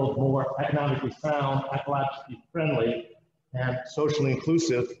make our world more economically sound, ecologically friendly, and socially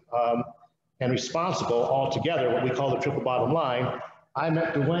inclusive and responsible all together, what we call the triple bottom line, I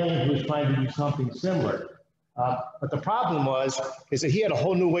met Dwayne, who was trying to do something similar. But the problem is that he had a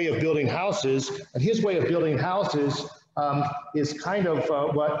whole new way of building houses, and his way of building houses is kind of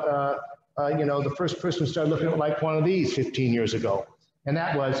what the first person started looking at like one of these 15 years ago. And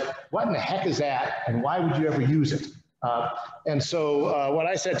that was, what in the heck is that? And why would you ever use it? And so what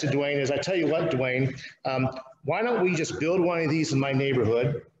I said to Dwayne is, I tell you what, Dwayne, why don't we just build one of these in my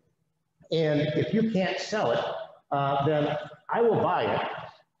neighborhood? And if you can't sell it, then I will buy it.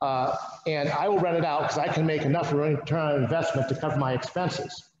 And I will rent it out because I can make enough return on investment to cover my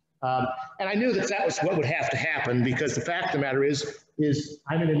expenses. And I knew that that was what would have to happen, because the fact of the matter is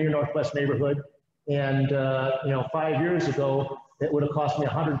I'm in a near Northwest neighborhood, and 5 years ago it would have cost me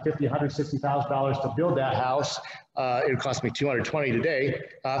 $150,000, $160,000 to build that house. It would cost me $220,000 today,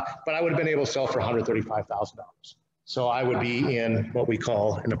 but I would have been able to sell for $135,000. So I would be in what we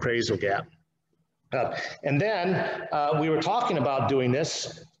call an appraisal gap. And then we were talking about doing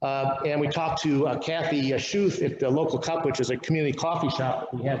this, and we talked to Kathy Schuth at the Local Cup, which is a community coffee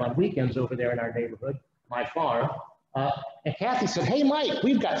shop that we have on weekends over there in our neighborhood, my farm. And Kathy said, hey, Mike,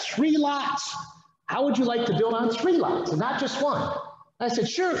 we've got 3 lots. How would you like to build on 3 lots and not just one? I said,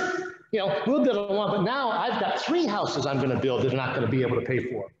 sure, we'll build on one, but now I've got 3 houses I'm going to build that are not going to be able to pay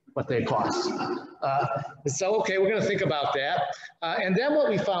for what they cost. So, okay, we're going to think about that. And then what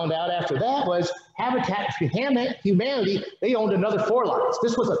we found out after that was Habitat for Humanity, they owned another 4 lots.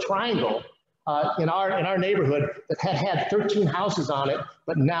 This was a triangle in our neighborhood that had 13 houses on it,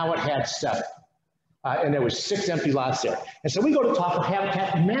 but now it had 7. And there was 6 empty lots there. And so we go to talk with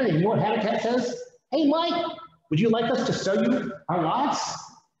Habitat for Humanity. You know what Habitat says? Hey, Mike, would you like us to sell you our lots?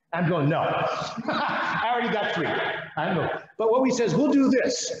 I'm going, no. I already got 3. I know. But what we says, we'll do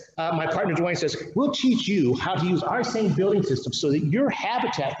this. My partner Dwayne says, we'll teach you how to use our same building system so that your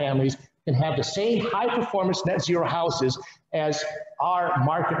Habitat families can have the same high performance net zero houses as our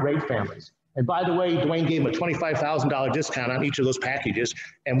market rate families. And by the way, Dwayne gave him a $25,000 discount on each of those packages.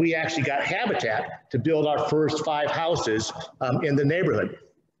 And we actually got Habitat to build our first 5 houses in the neighborhood.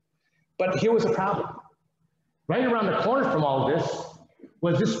 But here was the problem. Right around the corner from all of this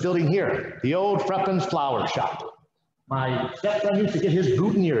was this building here, the old Freppin's Flower Shop. My stepson used to get his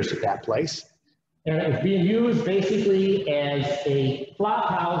boutonnieres at that place. And it was being used basically as a flop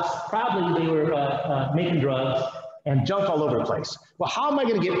house. Probably they were making drugs and junk all over the place. Well, how am I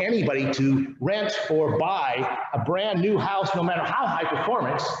going to get anybody to rent or buy a brand new house, no matter how high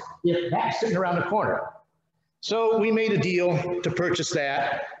performance, if that's sitting around the corner? So we made a deal to purchase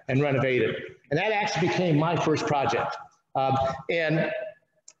that and renovate it. And that actually became my first project. And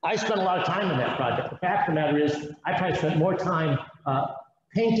I spent a lot of time in that project. The fact of the matter is, I probably spent more time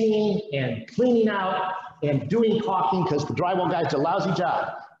painting and cleaning out and doing caulking, because the drywall guy's a lousy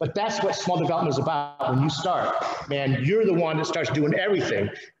job. But that's what small development is about. When you start, man, you're the one that starts doing everything.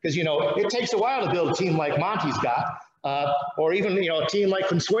 Because, it takes a while to build a team like Monty's got, or even, a team like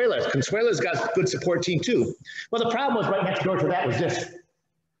Consuela's. Consuela's got a good support team too. Well, the problem was right next door to that was this.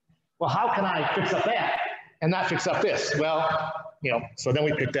 Well, how can I fix up that and not fix up this? Well, so then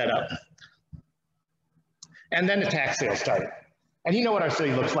we picked that up. And then the tax sale started. And you know what our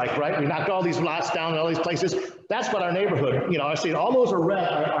city looks like, right? We knocked all these lots down in all these places. That's what our neighborhood, I see all those are red,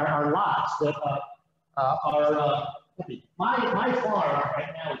 are lots that are, my farm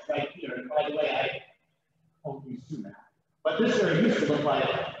right now is right here. And by the way, I hope you see that. But this area used to look like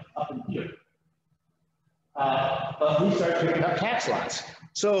up in here. But we started picking up tax lots.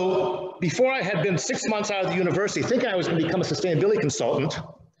 So before I had been 6 months out of the university, thinking I was going to become a sustainability consultant,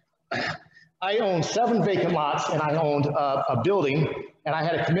 I owned 7 vacant lots, and I owned a building, and I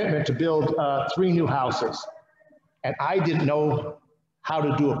had a commitment to build 3 new houses. And I didn't know how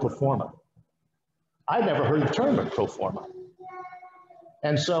to do a pro forma. I'd never heard the term of pro forma.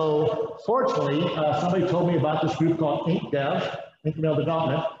 And so fortunately, somebody told me about this group called Incremental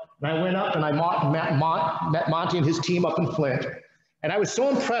Development. And I went up and I met Monty and his team up in Flint. And I was so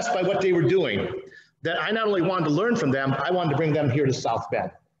impressed by what they were doing. that I not only wanted to learn from them, I wanted to bring them here to South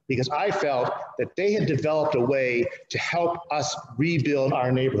Bend because I felt that they had developed a way to help us rebuild our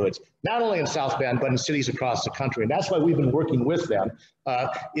neighborhoods, not only in South Bend, but in cities across the country. And that's why we've been working with them,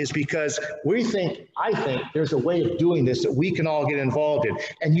 is because I think there's a way of doing this that we can all get involved in.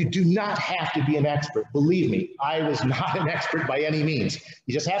 And you do not have to be an expert. Believe me, I was not an expert by any means.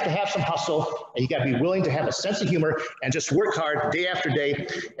 You just have to have some hustle, and you got to be willing to have a sense of humor and just work hard day after day.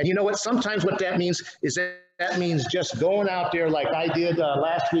 And you know what? Sometimes what that means is that means just going out there like I did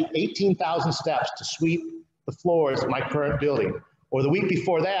last week, 18,000 steps to sweep the floors of my current building. Or the week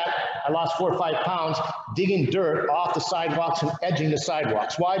before that, I lost 4 or 5 pounds digging dirt off the sidewalks and edging the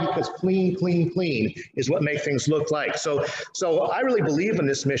sidewalks. Why? Because clean, clean, clean is what makes things look like. So I really believe in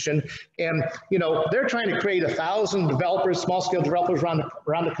this mission. And you know, they're trying to create 1,000 developers, small scale developers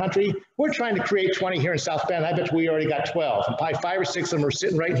around the country. We're trying to create 20 here in South Bend. I bet we already got 12. And probably 5 or 6 of them are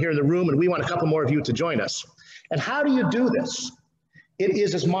sitting right here in the room, and we want a couple more of you to join us. And how do you do this? It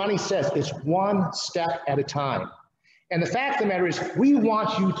is, as Monty says, it's one step at a time. And the fact of the matter is, we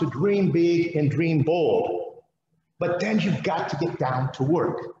want you to dream big and dream bold, but then you've got to get down to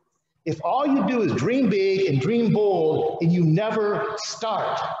work. If all you do is dream big and dream bold and you never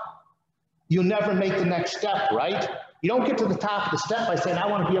start, you'll never make the next step, right? You don't get to the top of the step by saying, I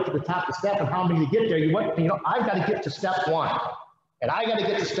want to be up at the top of the step, and how am I going to get there? I've got to get to step 1, and I got to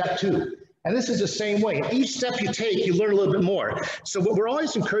get to step 2. And this is the same way. Each step you take, you learn a little bit more. So what we're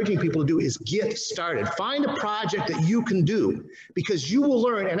always encouraging people to do is get started. Find a project that you can do, because you will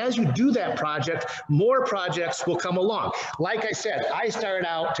learn. And as you do that project, more projects will come along. Like I said, I started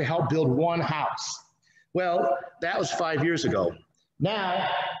out to help build one house. Well, that was 5 years ago. Now,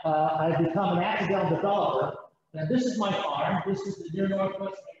 I've become an accidental developer. And this is my farm. This is the near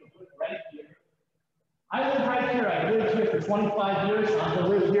northwest neighborhood right here. I live right here. I've lived here for 25 years. I'm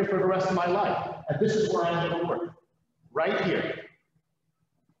going to live here for the rest of my life. And this is where I'm going to work, right here.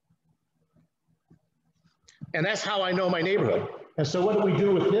 And that's how I know my neighborhood. And so what do we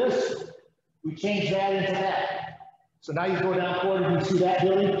do with this? We change that into that. So now you go down forward and you see that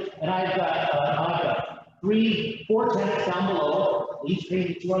building. And I've got 4 tenants down below. Each paying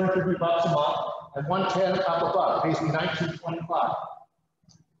me $250 a month. And 1 tenant up above pays me $19.25.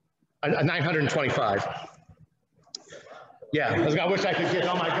 925. Yeah, I wish I could get,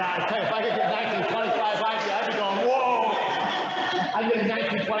 oh my God, I tell you, if I could get 1925, I'd be going, whoa. I'm getting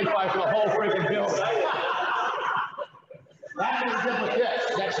 1925 for the whole freaking building. That's what we did with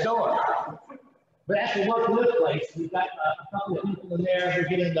this next door. But as we work with this place, we've got a couple of people in there.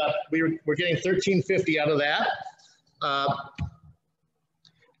 We're getting $13.50 out of that.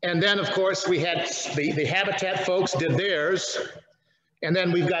 And then, of course, we had the Habitat folks did theirs. And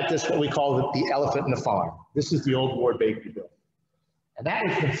then we've got this, what we call the elephant in the farm. This is the old Ward Bakery building. And that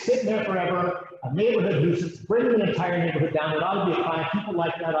has been sitting there forever, a neighborhood nuisance, bringing the entire neighborhood down. It ought to be a crime. People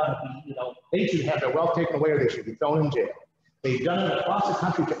like that ought to be, they should have their wealth taken away, or they should be thrown in jail. They've done it across the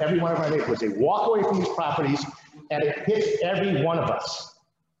country to every one of our neighborhoods. They walk away from these properties, and it hits every one of us.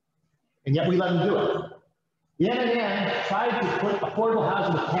 And yet we let them do it. The NNN tried to put affordable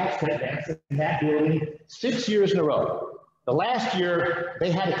housing with tax credit advance in that building 6 years in a row. The last year, they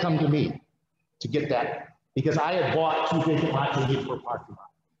had to come to me to get that, because I had bought 2 vacant lots and needed for a parking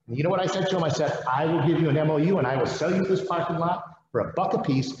lot. And you know what I said to them? I said, I will give you an MOU and I will sell you this parking lot for $1 a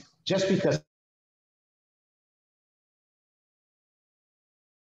piece, just because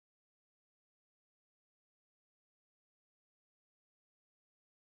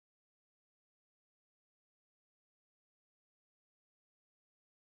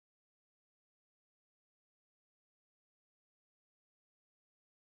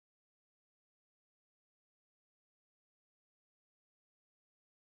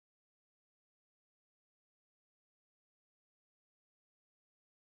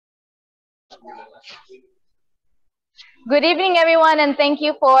Good evening, everyone, and thank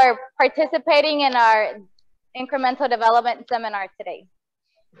you for participating in our Incremental Development seminar today.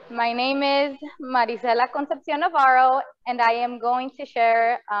 My name is Marisela Concepcion Navarro, and I am going to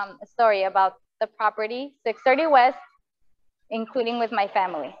share a story about the property 630 West, including with my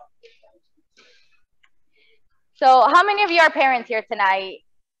family. So how many of you are parents here tonight?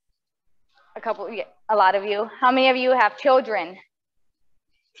 A lot of you. How many of you have children?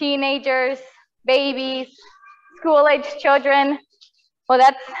 Teenagers, babies, school-age children? Well,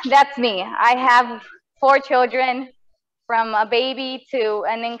 that's me. I have 4 children, from a baby to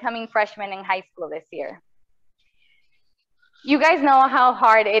an incoming freshman in high school this year. You guys know how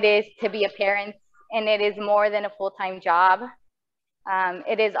hard it is to be a parent, and it is more than a full-time job.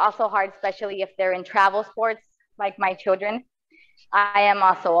 It is also hard, especially if they're in travel sports like my children. I am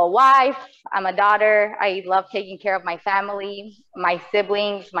also a wife. I'm a daughter. I love taking care of my family, my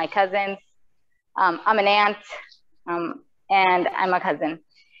siblings, my cousins. I'm an aunt, and I'm a cousin.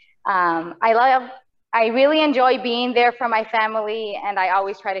 I really enjoy being there for my family, and I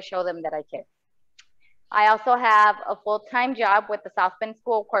always try to show them that I care. I also have a full-time job with the South Bend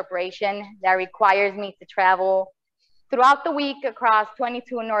School Corporation that requires me to travel throughout the week across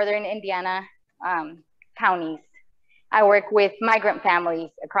 22 northern Indiana counties. I work with migrant families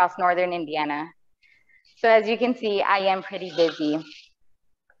across northern Indiana. So as you can see, I am pretty busy.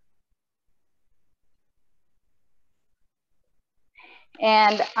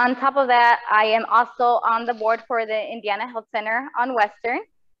 And on top of that, I am also on the board for the Indiana Health Center on Western.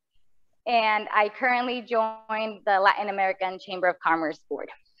 And I currently joined the Latin American Chamber of Commerce board.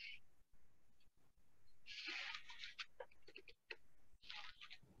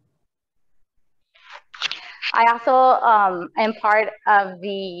 I also am part of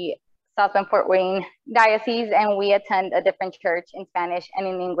the South Bend Fort Wayne Diocese, and we attend a different church in Spanish and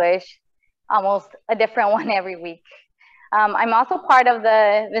in English, almost a different one every week. I'm also part of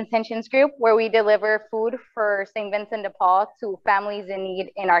the Vincentians group, where we deliver food for St. Vincent de Paul to families in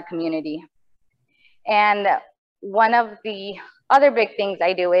need in our community. And one of the other big things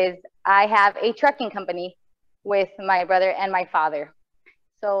I do is I have a trucking company with my brother and my father.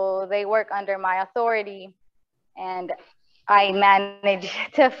 So they work under my authority, and I manage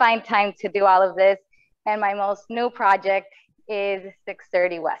to find time to do all of this. And my most new project is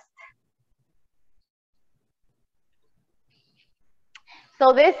 630 West.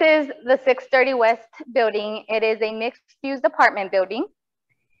 So this is the 630 West building. It is a mixed-use apartment building.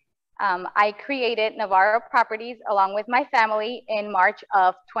 I created Navarro Properties along with my family in March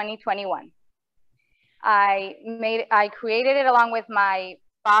of 2021. I created it along with my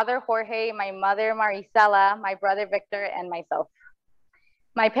father, Jorge, my mother, Marisela, my brother, Victor, and myself.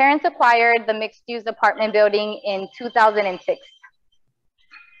 My parents acquired the mixed-use apartment building in 2006.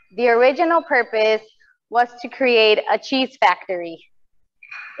 The original purpose was to create a cheese factory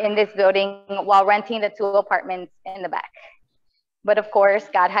in this building while renting the 2 apartments in the back. But of course,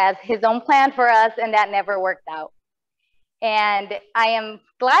 God has his own plan for us, and that never worked out. And I am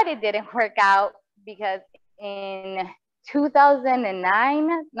glad it didn't work out, because in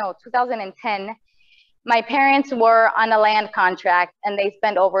 2010, my parents were on a land contract, and they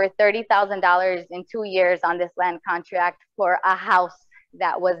spent over $30,000 in 2 years on this land contract for a house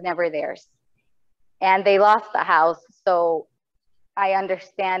that was never theirs. And they lost the house. So I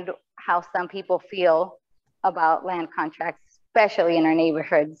understand how some people feel about land contracts, especially in our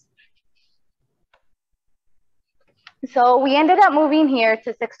neighborhoods. So we ended up moving here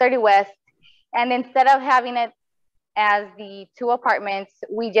to 630 West, and instead of having it as the 2 apartments,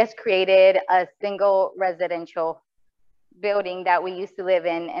 we just created a single residential building that we used to live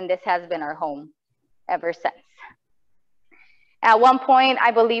in, and this has been our home ever since. At one point, I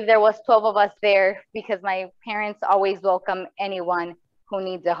believe there was 12 of us there, because my parents always welcome anyone who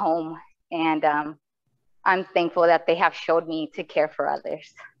needs a home, and I'm thankful that they have showed me to care for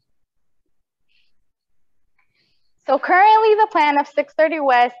others. So currently the plan of 630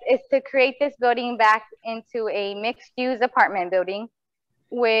 West is to create this building back into a mixed-use apartment building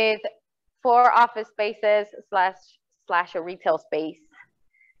with 4 office spaces slash a retail space.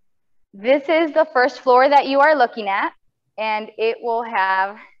 This is the first floor that you are looking at, and it will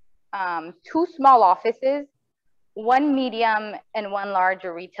have 2 small offices, 1 medium and 1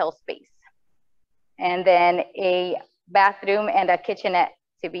 larger retail space, and then a bathroom and a kitchenette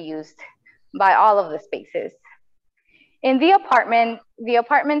to be used by all of the spaces. In the apartment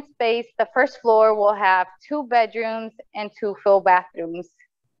space, the first floor will have 2 bedrooms and 2 full bathrooms.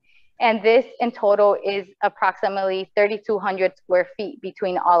 And this in total is approximately 3,200 square feet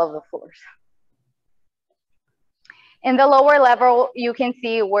between all of the floors. In the lower level, you can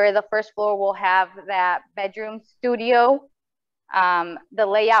see where the first floor will have that bedroom studio. The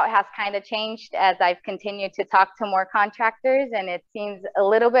layout has kind of changed as I've continued to talk to more contractors, and it seems a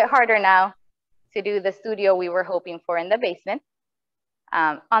little bit harder now to do the studio we were hoping for in the basement.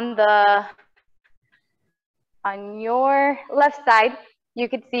 On your left side, you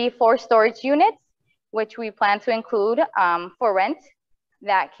could see 4 storage units, which we plan to include for rent,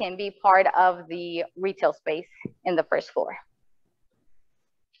 that can be part of the retail space in the first floor.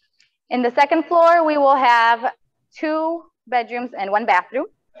 In the second floor, we will have 2 bedrooms and 1 bathroom.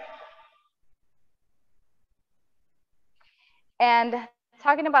 And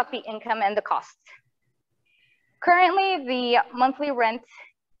talking about the income and the cost. Currently, the monthly rent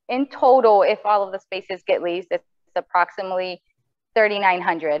in total, if all of the spaces get leased, it's approximately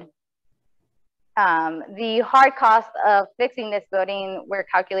 $3,900. The hard cost of fixing this building, we're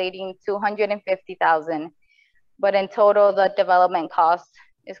calculating $250,000, but in total, the development cost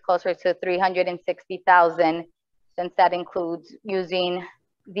is closer to $360,000, since that includes using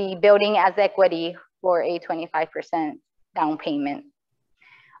the building as equity for a 25% down payment.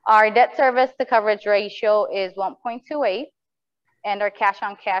 Our debt service to coverage ratio is 1.28, and our cash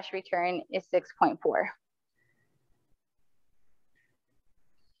on cash return is 6.4.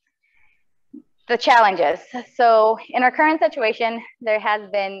 The challenges. So in our current situation, there has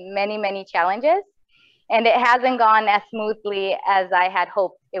been many challenges, and it hasn't gone as smoothly as I had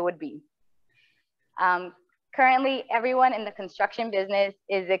hoped it would be. Currently, everyone in the construction business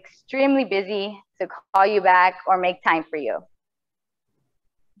is extremely busy to call you back or make time for you.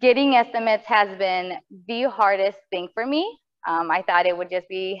 Getting estimates has been the hardest thing for me. I thought it would just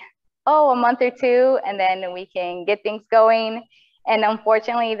be, a month or two, and then we can get things going. And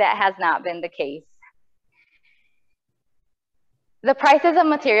unfortunately, that has not been the case. The prices of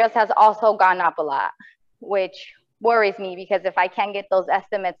materials has also gone up a lot, which worries me, because if I can't get those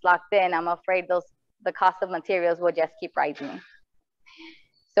estimates locked in, I'm afraid the cost of materials will just keep rising.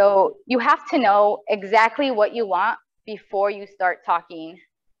 So you have to know exactly what you want before you start talking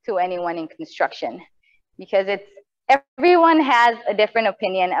to anyone in construction, because everyone has a different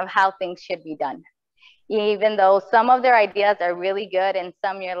opinion of how things should be done. Even though some of their ideas are really good and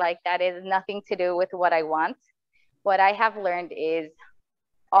some you're like, that is nothing to do with what I want. What I have learned is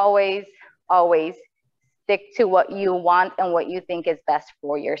always stick to what you want and what you think is best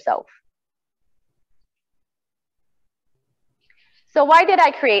for yourself. So why did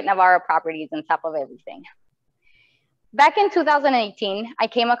I create Navarro Properties on top of everything? Back in 2018, I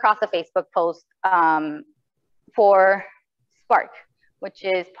came across a Facebook post for Spark, which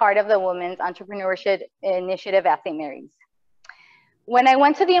is part of the Women's Entrepreneurship Initiative at St. Mary's. When I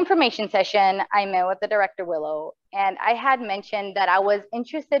went to the information session, I met with the director, Willow, and I had mentioned that I was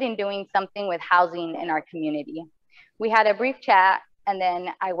interested in doing something with housing in our community. We had a brief chat, and then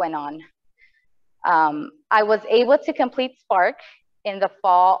I went on. I was able to complete Spark in the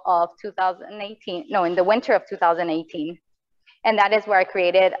fall of 2018, no, in the winter of 2018. And that is where I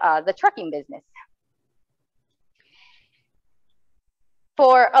created the trucking business.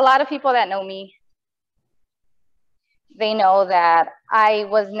 For a lot of people that know me, they know that I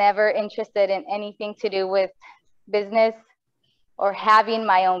was never interested in anything to do with business or having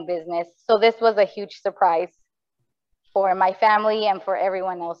my own business. So this was a huge surprise for my family and for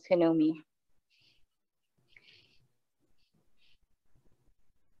everyone else who knew me.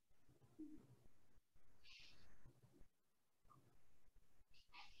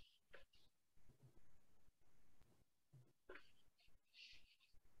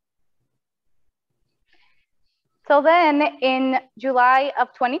 So then in July of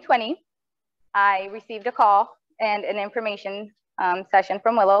 2020, I received a call and an information session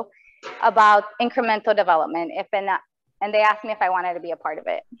from Willow about incremental development. And they asked me if I wanted to be a part of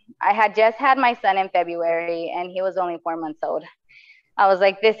it. I had just had my son in February and he was only 4 months old. I was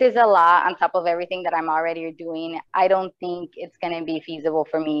like, this is a lot on top of everything that I'm already doing. I don't think it's gonna be feasible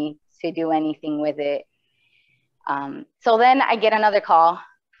for me to do anything with it. So then I get another call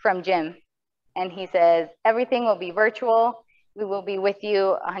from Jim. And he says, everything will be virtual. We will be with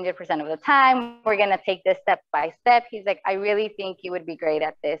you 100% of the time. We're gonna take this step by step. He's like, I really think you would be great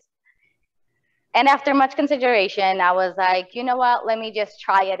at this. And after much consideration, I was like, you know what, let me just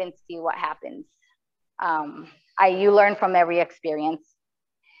try it and see what happens. You learn from every experience.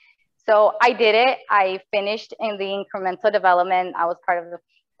 So I did it. I finished in the incremental development. I was part of the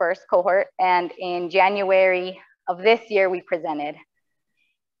first cohort. And in January of this year, we presented.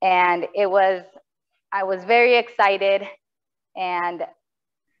 And I was very excited, and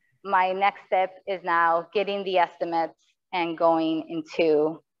my next step is now getting the estimates and going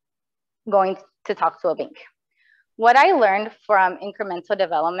to talk to a bank. What I learned from incremental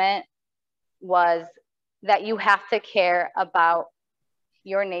development was that you have to care about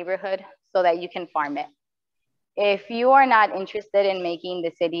your neighborhood so that you can farm it. If you are not interested in making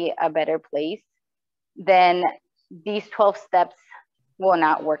the city a better place, then these 12 steps will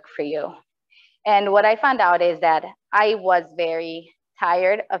not work for you. And what I found out is that I was very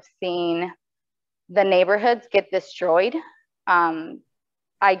tired of seeing the neighborhoods get destroyed.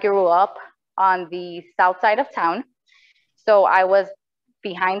 I grew up on the south side of town. So I was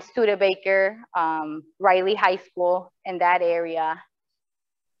behind Studebaker, Riley High School in that area.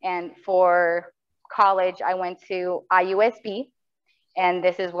 And for college, I went to IUSB, and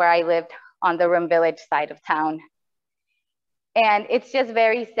this is where I lived on the Rim Village side of town. And it's just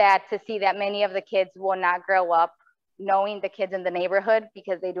very sad to see that many of the kids will not grow up knowing the kids in the neighborhood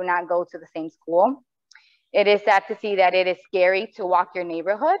because they do not go to the same school. It is sad to see that it is scary to walk your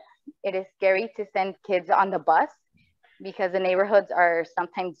neighborhood. It is scary to send kids on the bus because the neighborhoods are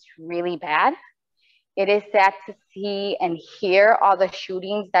sometimes really bad. It is sad to see and hear all the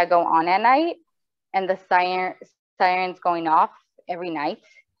shootings that go on at night and the sirens going off every night.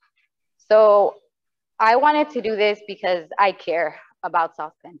 So I wanted to do this because I care about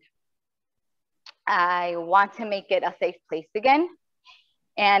South Bend. I want to make it a safe place again.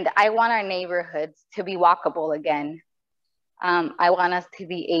 And I want our neighborhoods to be walkable again. I want us to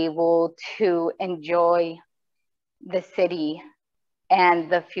be able to enjoy the city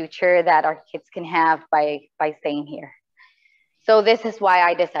and the future that our kids can have by staying here. So this is why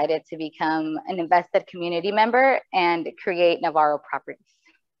I decided to become an invested community member and create Navarro Properties.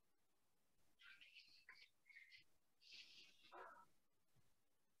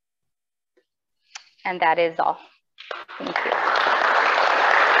 And that is all. Thank you.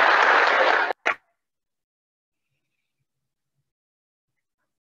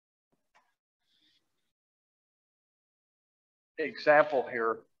 Example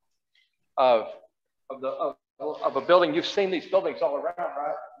here of a building. You've seen these buildings all around,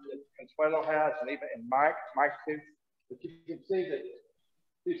 right? Consuelo has, and even in Mike too. But you can see that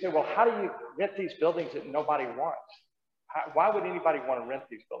you say, well, how do you rent these buildings that nobody wants? Why would anybody want to rent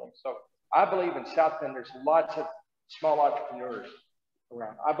these buildings? So I believe in South Bend, there's lots of small entrepreneurs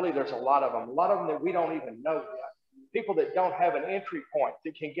around. I believe there's a lot of them that we don't even know yet. People that don't have an entry point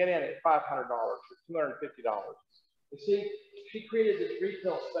that can get in at $500 or $250. You see, she created this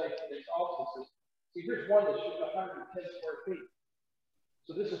retail space, these offices. See, here's one that's just 110 square feet.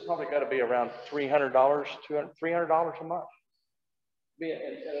 So this is probably got to be around $300 a month.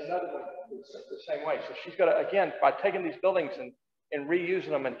 And another one is the same way. So she's got to, again, by taking these buildings and reusing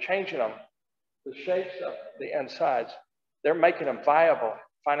them and changing them, the shapes of the insides, they're making them viable,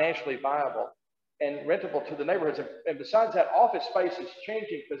 financially viable, and rentable to the neighborhoods. And besides that, office space is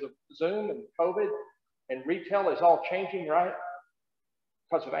changing because of Zoom and COVID, and retail is all changing, right?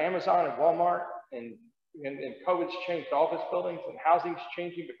 Because of Amazon and Walmart, and COVID's changed office buildings, and housing's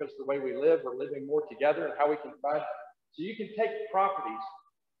changing because of the way we live. We're living more together and how we can divide. So you can take properties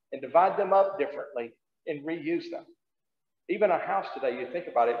and divide them up differently and reuse them. Even a house today, you think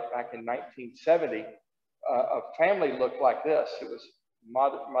about it, back in 1970, a family looked like this. It was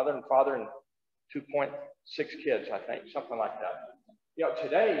mother and father and 2.6 kids, I think, something like that. You know,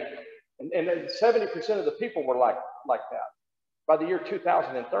 today, and 70% of the people were like that. By the year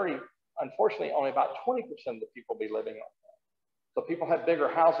 2030, unfortunately, only about 20% of the people be living like that. So people have bigger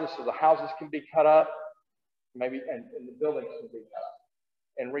houses, so the houses can be cut up, maybe, and the buildings can be cut up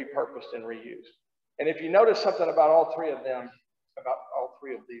and repurposed and reused. And if you notice something about all three of them, about all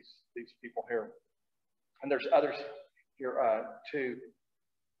three of these people here, and there's others here too,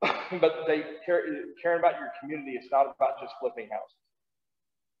 but they caring about your community. It's not about just flipping houses.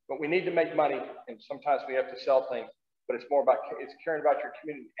 But we need to make money, and sometimes we have to sell things, but it's more about, it's caring about your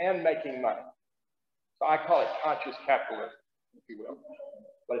community and making money. So I call it conscious capitalism, if you will.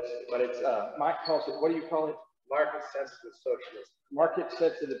 But it's Mike calls it, what do you call it? Market sensitive socialism. Market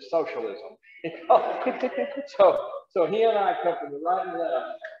sensitive socialism. So he and I come from the right and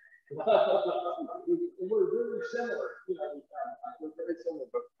left. We're really similar. You know, we're very similar,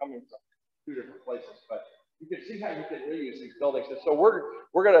 but coming from two different places. But you can see how you can reuse these buildings. And so we're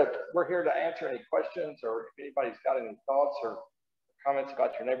here to answer any questions, or if anybody's got any thoughts or comments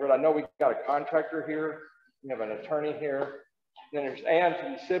about your neighborhood. I know we've got a contractor here. We have an attorney here. Then there's Ann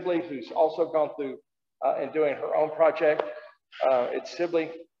from Sibley, who's also gone through and doing her own project at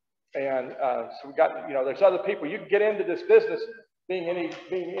Sibley. And so we got, you know, there's other people. You can get into this business being any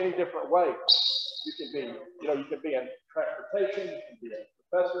different way. You can be, you know, you can be in transportation, you can be a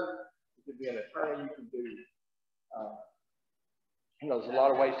professor, you can be an attorney, you can do, you know, there's a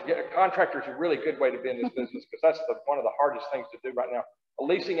lot of ways to get. A contractor is a really good way to be in this business, because that's one of the hardest things to do right now. A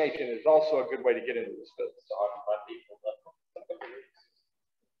leasing agent is also a good way to get into this business.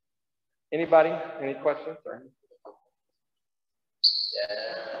 Anybody? Any questions? Or?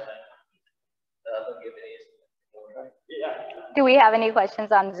 Do we have any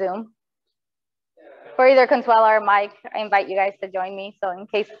questions on Zoom? For either Consuelo or Mike, I invite you guys to join me. So in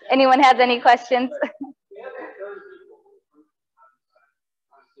case anyone has any questions.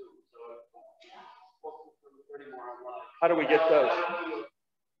 How do we get those?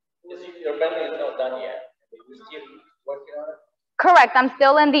 Your building is not done yet. We're still working on it. Correct. I'm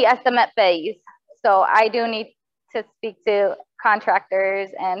still in the estimate phase. So I do need to speak to contractors.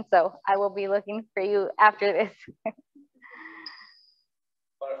 And so I will be looking for you after this.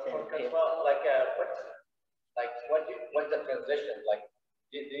 Well, like what the transition? Like,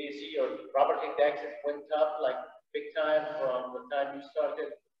 did you see your property taxes went up like big time from the time you started?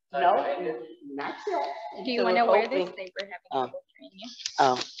 No, not yet. Do you want to wear this? They were having trouble hearing you.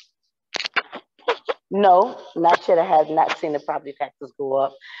 Oh. No, not yet. I have not seen the property taxes go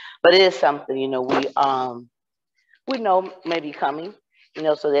up, but it is something, you know, we know may be coming, you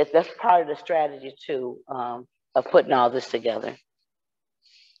know, so that's part of the strategy too, of putting all this together.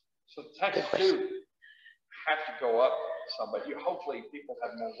 So taxes do have to go up some, but hopefully people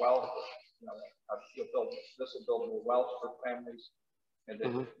have more wealth. You know, this will build more wealth for families, and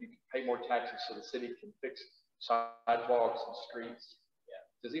then you can pay more taxes so the city can fix sidewalks and streets.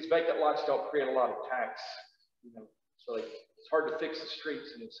 Because these vacant lots don't create a lot of tax, you know, so it's hard to fix the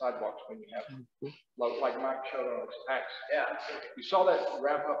streets and the sidewalks when you have, like Mike showed on his tax. Yeah, you saw that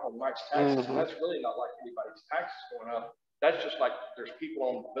ramp up on Mike's taxes, and that's really not like anybody's taxes going up. That's just like there's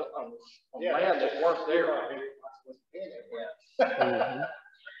people on land that weren't there.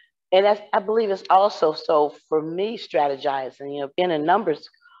 And that's, I believe it's also, so for me strategizing, you know, being a numbers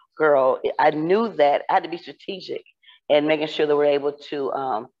girl, I knew that I had to be strategic and making sure that we're able to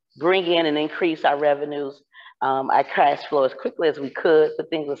bring in and increase our revenues, our cash flow as quickly as we could, put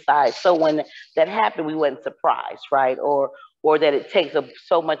things aside. So when that happened, we weren't surprised, right? Or that it takes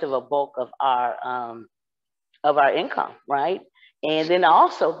so much of a bulk of our income, right? And then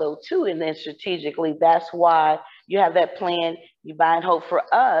also though too, and then strategically, that's why you have that plan, you buy and hope for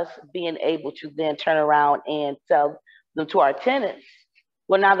us being able to then turn around and sell them to our tenants.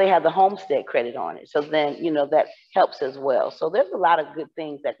 Well, now they have the homestead credit on it. So then, you know, that helps as well. So there's a lot of good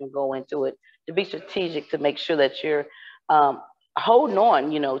things that can go into it to be strategic, to make sure that you're holding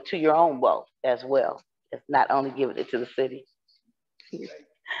on, you know, to your own wealth as well. It's not only giving it to the city.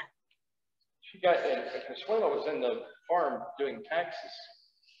 Consuelo was in the farm doing taxes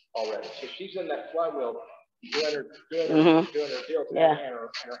already. So she's in that flywheel doing her deal and her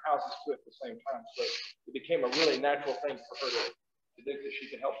houses too at the same time. So it became a really natural thing for her to do, because she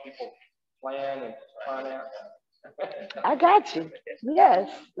can help people plan and finance. I got you. Yes.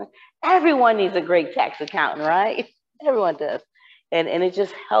 Everyone needs a great tax accountant, right? Everyone does. And it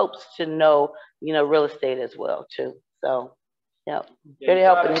just helps to know, you know, real estate as well too. So, yeah, here to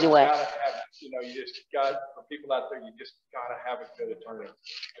help in any way. You know, you just got, for people out there, you just gotta have a good attorney.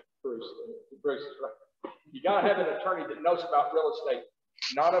 Bruce is right. You gotta have an attorney that knows about real estate,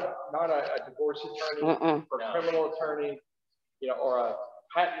 not a divorce attorney or criminal attorney, you know, or a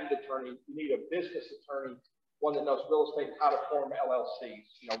patent attorney. You need a business attorney, one that knows real estate, how to form LLCs,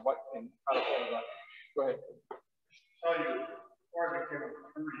 you know, what and how to form that. Go ahead. Tell you, before I became an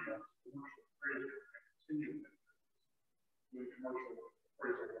attorney, I was a commercial appraiser. I continued with commercial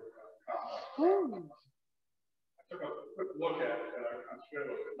appraiser. I took a quick look at it, and I straight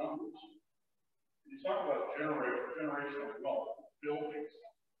up the numbers. When you talk about generational wealth, buildings,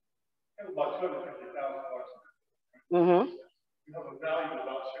 you have about $250,000. You have a value of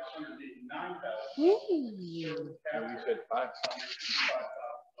about $689,000. You said $5,000.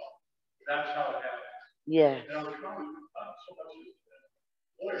 That's how it happens. Yeah. Now, the comment so much is that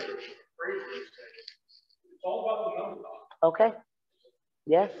lawyers, appraisers say it's all about the numbers. Okay.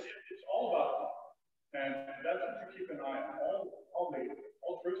 Yes. It's all about them. And that's what you keep an eye on. All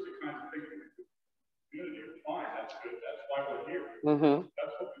altruistic kinds of things. Community, fine, that's good. That's why we're here.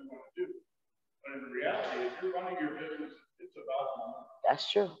 That's what we want to do. But in reality, if you're running your business, it's about money. That's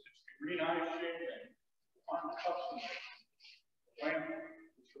true. It's the green icing and on the customer, the land,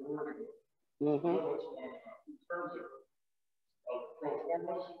 it's the wording. You know what's going on in terms of pro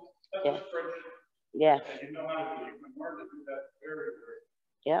formas. That's a spreadsheet. Yeah. And you know how to do it. You can learn to do that very, very well.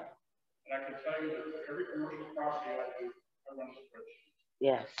 Yeah. And I can tell you that every commercial property I do, I run a spreadsheet.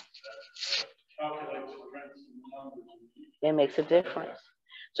 Yes. Calculates the rents and the numbers. It makes a difference.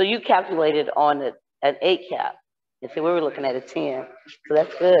 So you calculated on an 8 cap, and so we were looking at a 10. So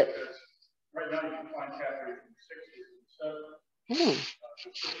that's good. Right now you can find cap rates from 60s and 70s.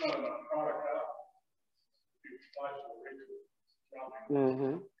 There's not enough product out.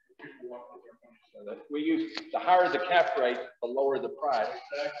 We use the higher the cap rate, the lower the price.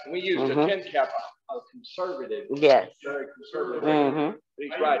 We use the 10 cap, a conservative. Yes. Very conservative.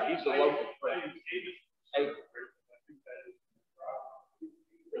 He's right. He's the local price.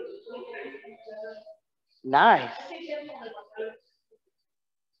 Nice.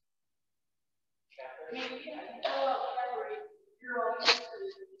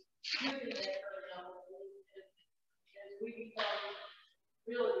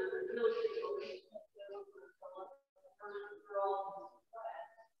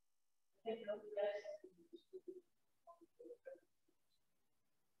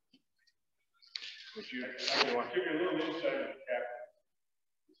 Would you, I'll give you a little insight on cap rates.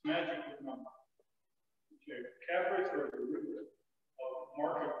 It's magic with numbers. Okay, cap rates are a derivative of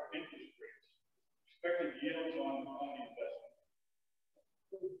market interest rates, expected yields on the investment.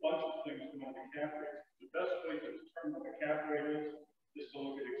 A bunch of things go into cap rates. The best way to determine what the cap rate is to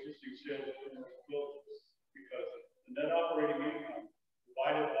look at existing sales of commercial buildings, because the net operating income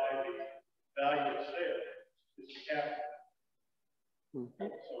divided by the value of sales is the cap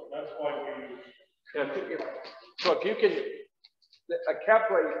rate. So that's why we use. So if you can, a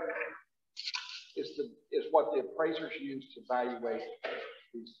cap rate is what the appraisers use to evaluate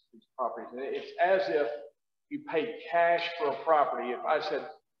these properties. And it's as if you paid cash for a property. If I said,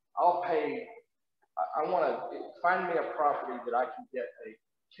 I'll pay, I want to find me a property that I can get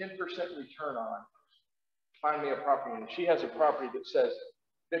a 10% return on. Find me a property, and she has a property that says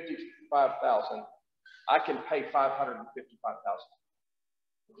 $55,000. I can pay $555,000.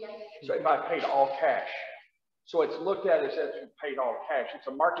 So if I paid all cash, so it's looked at as if you paid all cash. It's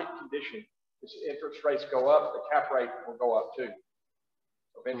a market condition. If interest rates go up, the cap rate will go up too.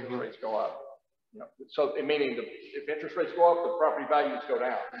 So if interest rates go up, so meaning if interest rates go up, the property values go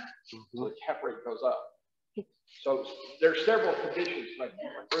down. So the cap rate goes up. So there's several conditions, like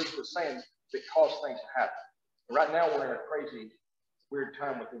Bruce was saying, that cause things to happen. Right now we're in a crazy, weird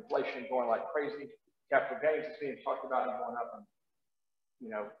time with inflation going like crazy. Capital gains is being talked about and going up, and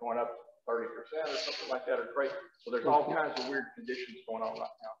going up 30% or something like that, or crazy. So there's all kinds of weird conditions going on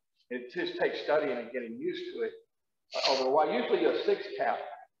right now. It just takes studying and getting used to it. Although usually a 6 cap,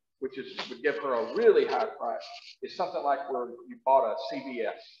 which would give her a really high price, is something like where you bought a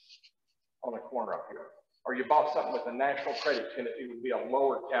CVS on the corner up here, or you bought something with a national credit tenant. It would be a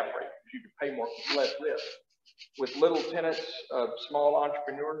lower cap rate because you could pay more, less risk. With little tenants, small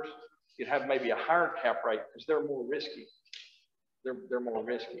entrepreneurs, you'd have maybe a higher cap rate because they're more risky. They're more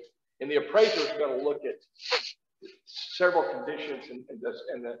risky. And the appraiser is going to look at several conditions and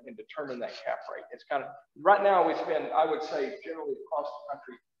determine that cap rate. It's kind of, right now we spend, I would say, generally across the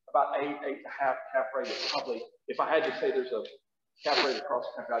country, about 8.5 cap rate is probably, if I had to say there's a cap rate across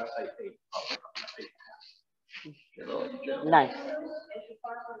the country, I'd say 8, probably 8.5. Generally. Nice.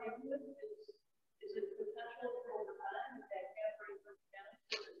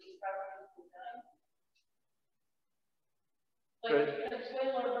 Like a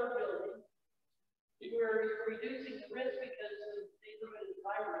smaller building, we're reducing the risk because of the limited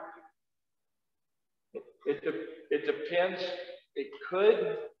environment. It depends. It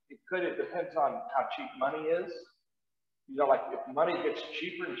depends on how cheap money is. Like if money gets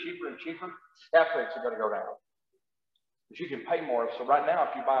cheaper and cheaper and cheaper, cap rates are going to go down. Because you can pay more. So right now,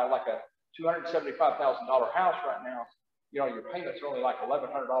 if you buy like a $275,000 house right now, your payments are only like $1,100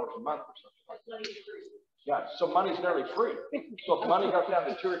 a month or something like that. Yeah, so money's nearly free. So if money goes down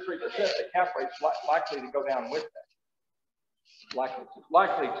to 2 or 3%, the cap rate's likely to go down with that.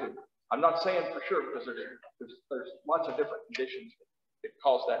 Likely to. I'm not saying for sure because there's lots of different conditions that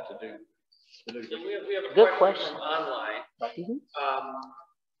cause that to do. We have a Good question question. from online.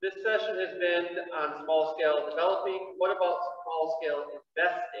 This session has been on small scale developing. What about small scale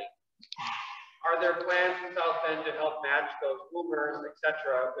investing? Are there plans in South Bend to help match those boomers,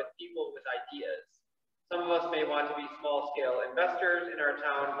 etc., with people with ideas? Some of us may want to be small scale investors in our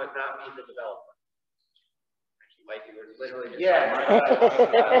town, but not be the developer. Actually, Mike, you were literally just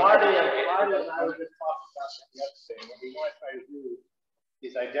Marty and I were just talking about that yesterday. What we want to try to do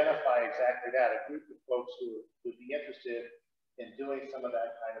is identify exactly that, a group of folks who would be interested in doing some of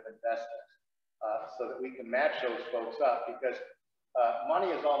that kind of investment, so that we can match those folks up, because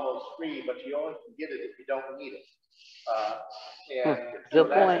money is almost free, but you only can get it if you don't need it.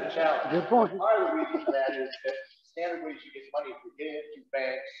 Good point. That's the challenge. Good point. Part of the reason for that is that standard ways you get money, if you're getting it through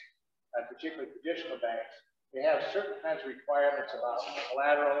banks, particularly traditional banks, they have certain kinds of requirements about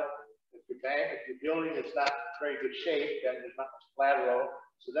collateral. If your building is not in very good shape, then there's not much collateral.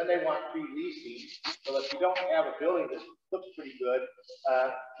 So then they want free leasing. So if you don't have a building that looks pretty good,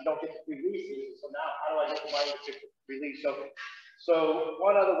 you don't get the free leasing. So now how do I get the money to get the free lease? So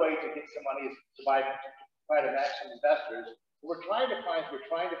one other way to get some money is to try to match some investors. We're trying to find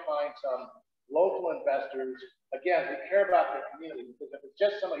some local investors, again, who care about their community, because if it's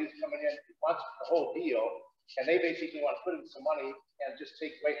just somebody who's coming in who wants the whole deal, and they basically want to put in some money and just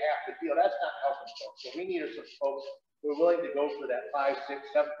take away half the deal, that's not helping folks. So we need some folks who are willing to go for that 5, 6,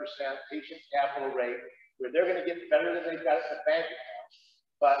 7% patient capital rate, where they're going to get better than they've got at the bank account.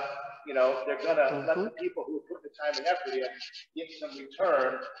 But they're going to let the people who put the time and effort in get some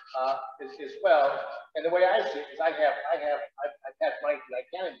return as well. And the way I see it is I've had money that I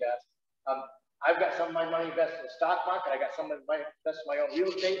can invest. I've got some of my money invested in the stock market. I got some of my money invested in my own real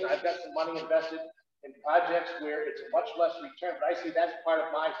estate, and I've got some money invested projects where it's a much less return, but I see that's part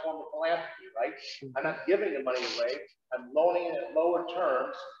of my form of philanthropy, right? I'm not giving the money away, I'm loaning it at lower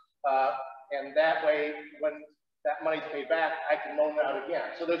terms, and that way, when that money's paid back, I can loan it out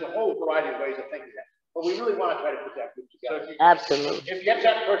again. So there's a whole variety of ways of thinking that. But we really want to try to put that group together. So Absolutely. If you get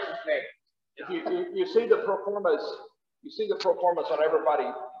that person's name. If you see the pro formas, on everybody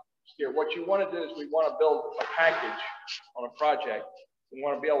here. What you want to do is we want to build a package on a project. We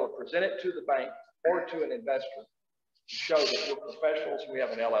want to be able to present it to the bank or to an investor to show that we're professionals. We have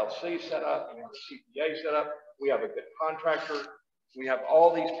an LLC set up, we have a CPA set up, we have a good contractor, we have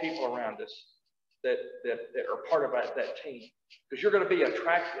all these people around us that are part of that team. Because you're going to be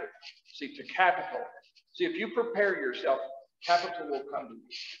attractive, see, to capital. See, if you prepare yourself, capital will come to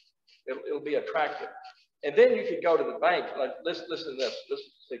you. It'll be attractive. And then you could go to the bank, like, listen to this. This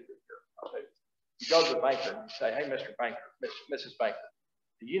is the secret here. I'll tell you. You go to the banker and you say, hey, Mr. Banker, Mrs. Banker,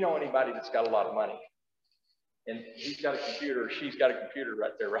 do you know anybody that's got a lot of money? And he's got a computer, she's got a computer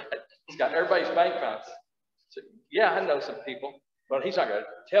right there, right? He's got everybody's bank accounts. So, yeah, I know some people. Well, he's not going to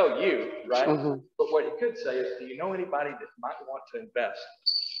tell you, right? Mm-hmm. But what he could say is, do you know anybody that might want to invest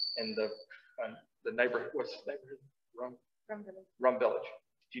in the neighborhood? What's the neighborhood? Rum Village.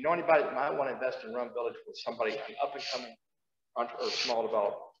 Do you know anybody that might want to invest in Rum Village with somebody, an up-and-coming or small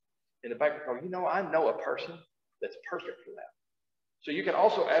developer? And the banker goes, you know, I know a person that's perfect for that. So you can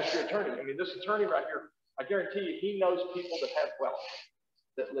also ask your attorney. I mean, this attorney right here, I guarantee you, he knows people that have wealth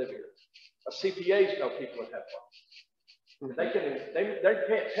that live here. CPAs know people that have wealth. They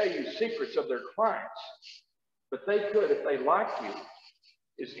can't tell you secrets of their clients, but they could, if they like you,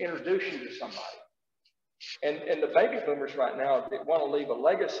 is introduce you to somebody. And the baby boomers right now, they want to leave a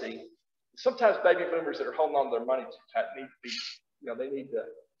legacy. Sometimes baby boomers that are holding on to their money too tight need to be,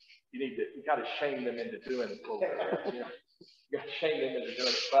 you got to shame them into doing it. You got to shame them into doing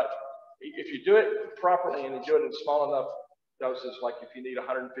it. But if you do it properly and you do it in small enough doses, like if you need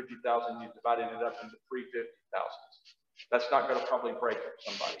 150,000, you divided it up into 350,000. That's not going to probably break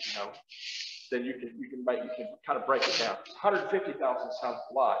somebody, Then you can kind of break it down. 150,000 sounds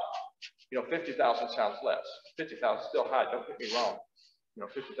a lot. 50,000 sounds less. 50,000 is still high. Don't get me wrong.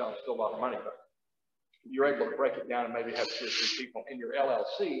 50,000 is still a lot of money, but you're able to break it down and maybe have 2 or 3 people in your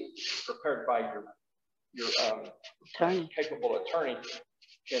LLC prepared by your capable attorney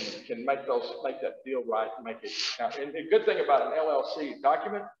can make that deal right and make it count. And the good thing about an LLC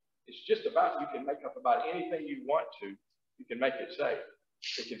document is just about you can make up about anything you want to. You can make it say.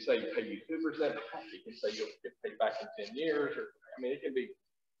 It can say you pay you 2%. It can say you'll get paid back in 10 years. Or it can be.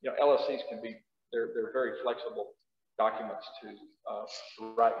 LLCs can be. They're very flexible documents to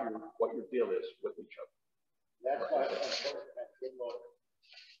write what your deal is with each other. That's why it's important to have good lawyers.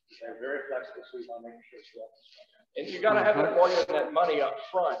 They're very flexible, so you want to make sure it's well. And you got to have that lawyer and that money up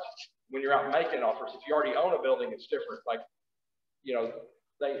front when you're out making offers. If you already own a building, it's different. Like,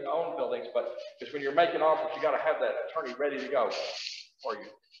 they own buildings, but because when you're making offers, you got to have that attorney ready to go, or you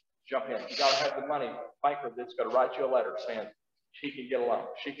jump in. You got to have the money banker that's going to write you a letter saying she can get a loan.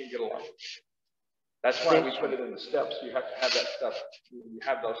 She can get a loan. That's why we put it in the steps. You have to have that stuff. You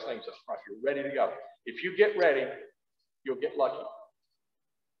have those things up front. You're ready to go. If you get ready, you'll get lucky.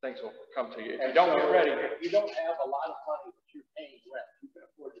 Things will come to you. If you don't get ready, if you don't have a lot of money, but you're paying rent, you can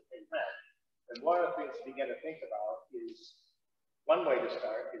afford to pay rent. And one of the things to begin to think about is one way to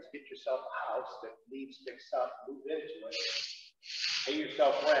start is get yourself a house that needs fixed up, move into it, pay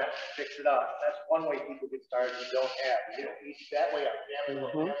yourself rent, fix it up. That's one way people get started you don't have. You don't need that way. Our family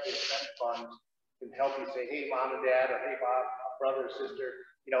or family expense funds can help you say, hey, mom and dad, or hey, Bob, brother or sister,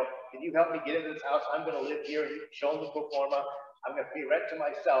 can you help me get into this house? I'm going to live here. And you show them the pro forma. I'm going to pay rent to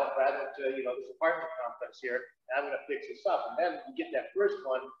myself rather than to, this apartment complex here. And I'm going to fix this up. And then you get that first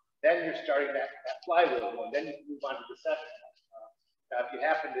one, then you're starting that flywheel one. Then you can move on to the second one. Now, if you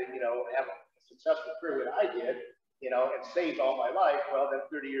happen to, have a successful career that I did, and saved all my life, well, then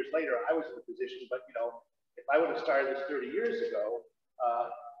 30 years later, I was in a position. But, if I would have started this 30 years ago,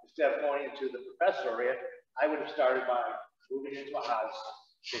 instead of going into the professoriate, I would have started by moving into a house,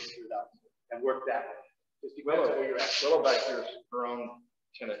 fixing it up, and work that way. Just depends on where you're at. Willow back here is her own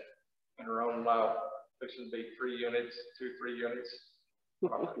tenant and her own lot. Fixing to be 3 units, 2-3 units.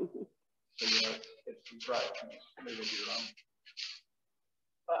 So, it's right. Maybe your own.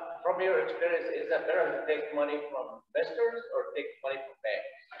 From your experience, is it better to take money from investors or take money from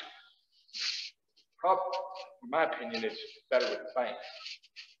banks? Probably, in my opinion, it's better with the banks.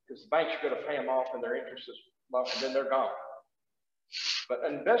 Because the banks are going to pay them off and their interest is low, and then they're gone. But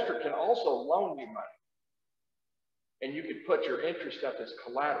an investor can also loan you money. And you could put your interest up as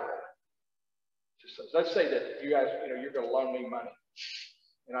collateral. Let's say that you guys, you're going to loan me money.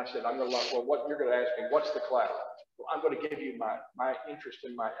 And I said, I'm going to, well, what you're going to ask me, what's the collateral? Well, I'm going to give you my interest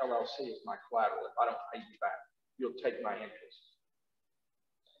in my LLC as my collateral. If I don't pay you back, you'll take my interest.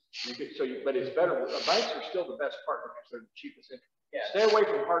 You could, but it's better. Banks are still the best partner because they're the cheapest interest. Yeah. Stay away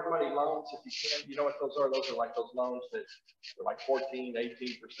from hard money loans if you can. You know what those are? Those are like those loans that are like 14, 18%.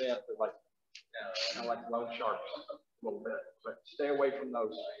 They're like, kind of like loan sharks a little bit. But stay away from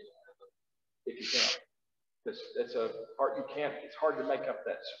those if you can. It's a part you can't. It's hard to make up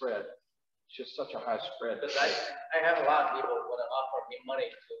that spread. It's just such a high spread. Because I have a lot of people want to offer me money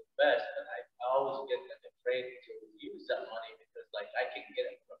to invest, and I always get afraid to use that money because like I can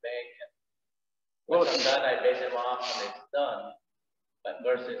get it from a bank, and once I'm done, I pay them off and it's done. But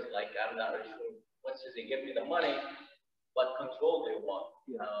versus like I'm not really sure. Once they give me the money, what control do they want?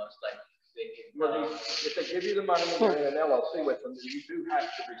 You know, it's like they can. Well, if they give you the money and you're in an LLC with them, you do have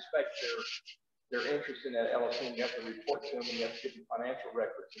to respect their interest in that LLC. And you have to report to them, and you have to give them financial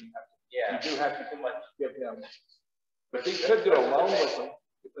records, and you have to. Yeah. You do have to give them. But you could do a loan with them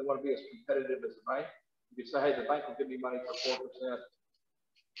if they want to be as competitive as the bank. You could say, hey, the bank will give me money for 4%.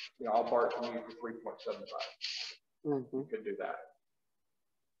 You know, I'll borrow it from you for 3.75. You could do that.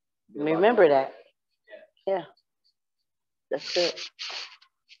 Remember that. Yeah. That's good.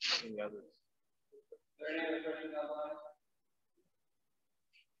 Any others? Is there any other questions online?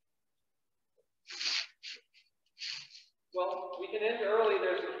 Well, we can end early.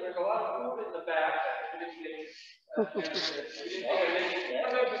 There's a lot of food in the back.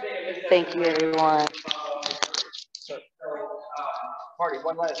 Thank you, everyone. Marty,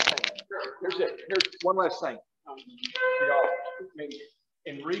 one last thing. Here's one last thing.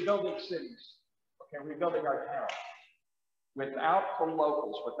 In rebuilding cities, okay, rebuilding our town, without the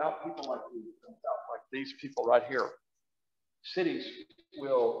locals, without people like you, without like these people right here, cities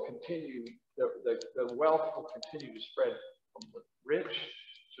will continue, the wealth will continue to spread from the rich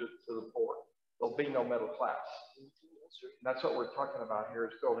to the poor. There'll be no middle class. And that's what we're talking about here,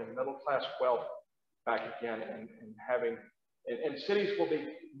 is building middle class wealth back again, and having, and cities will be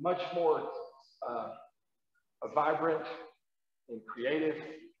much more vibrant and creative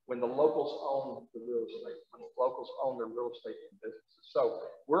when the locals own the real estate, when the locals own their real estate and businesses. So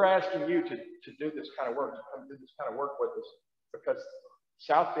we're asking you to do this kind of work, to come do this kind of work with us, because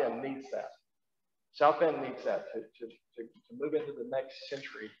South Bend needs that. South Bend needs that to move into the next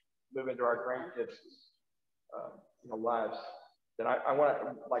century, move into our grandkids' lives. Then I want to,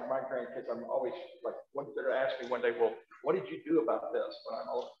 like my grandkids, I'm always like, they're going to ask me one day, well, what did you do about this when I'm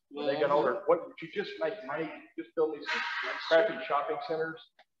older? When they get older, what did you just make money? Did you just build these crappy shopping centers,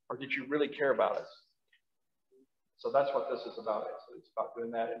 or did you really care about us? So that's what this is about. It's about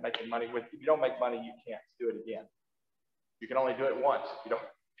doing that and making money. If you don't make money, you can't do it again. You can only do it once. If you don't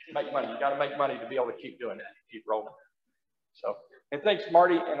make money, you got to make money to be able to keep doing it, keep rolling. So, and thanks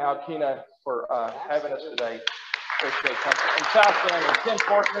Marty and Alkina for having us today. Appreciate it. And South Bend and Tim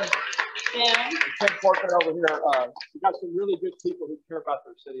Fortman. Yeah. Tim Fortman over here. We got some really good people who care about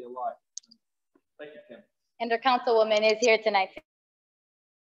their city of life. Thank you, Tim. And our councilwoman is here tonight.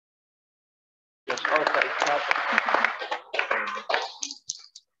 Yes, okay.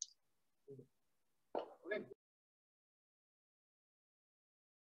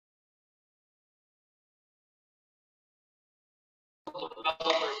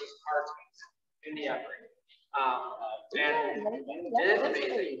 Developers as parts in the effort. And it is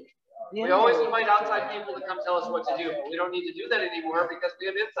amazing. We always invite outside people to come tell us what to do, but we don't need to do that anymore because we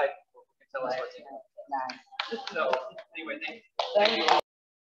have inside people who can tell us what to do. So anyway, thank you.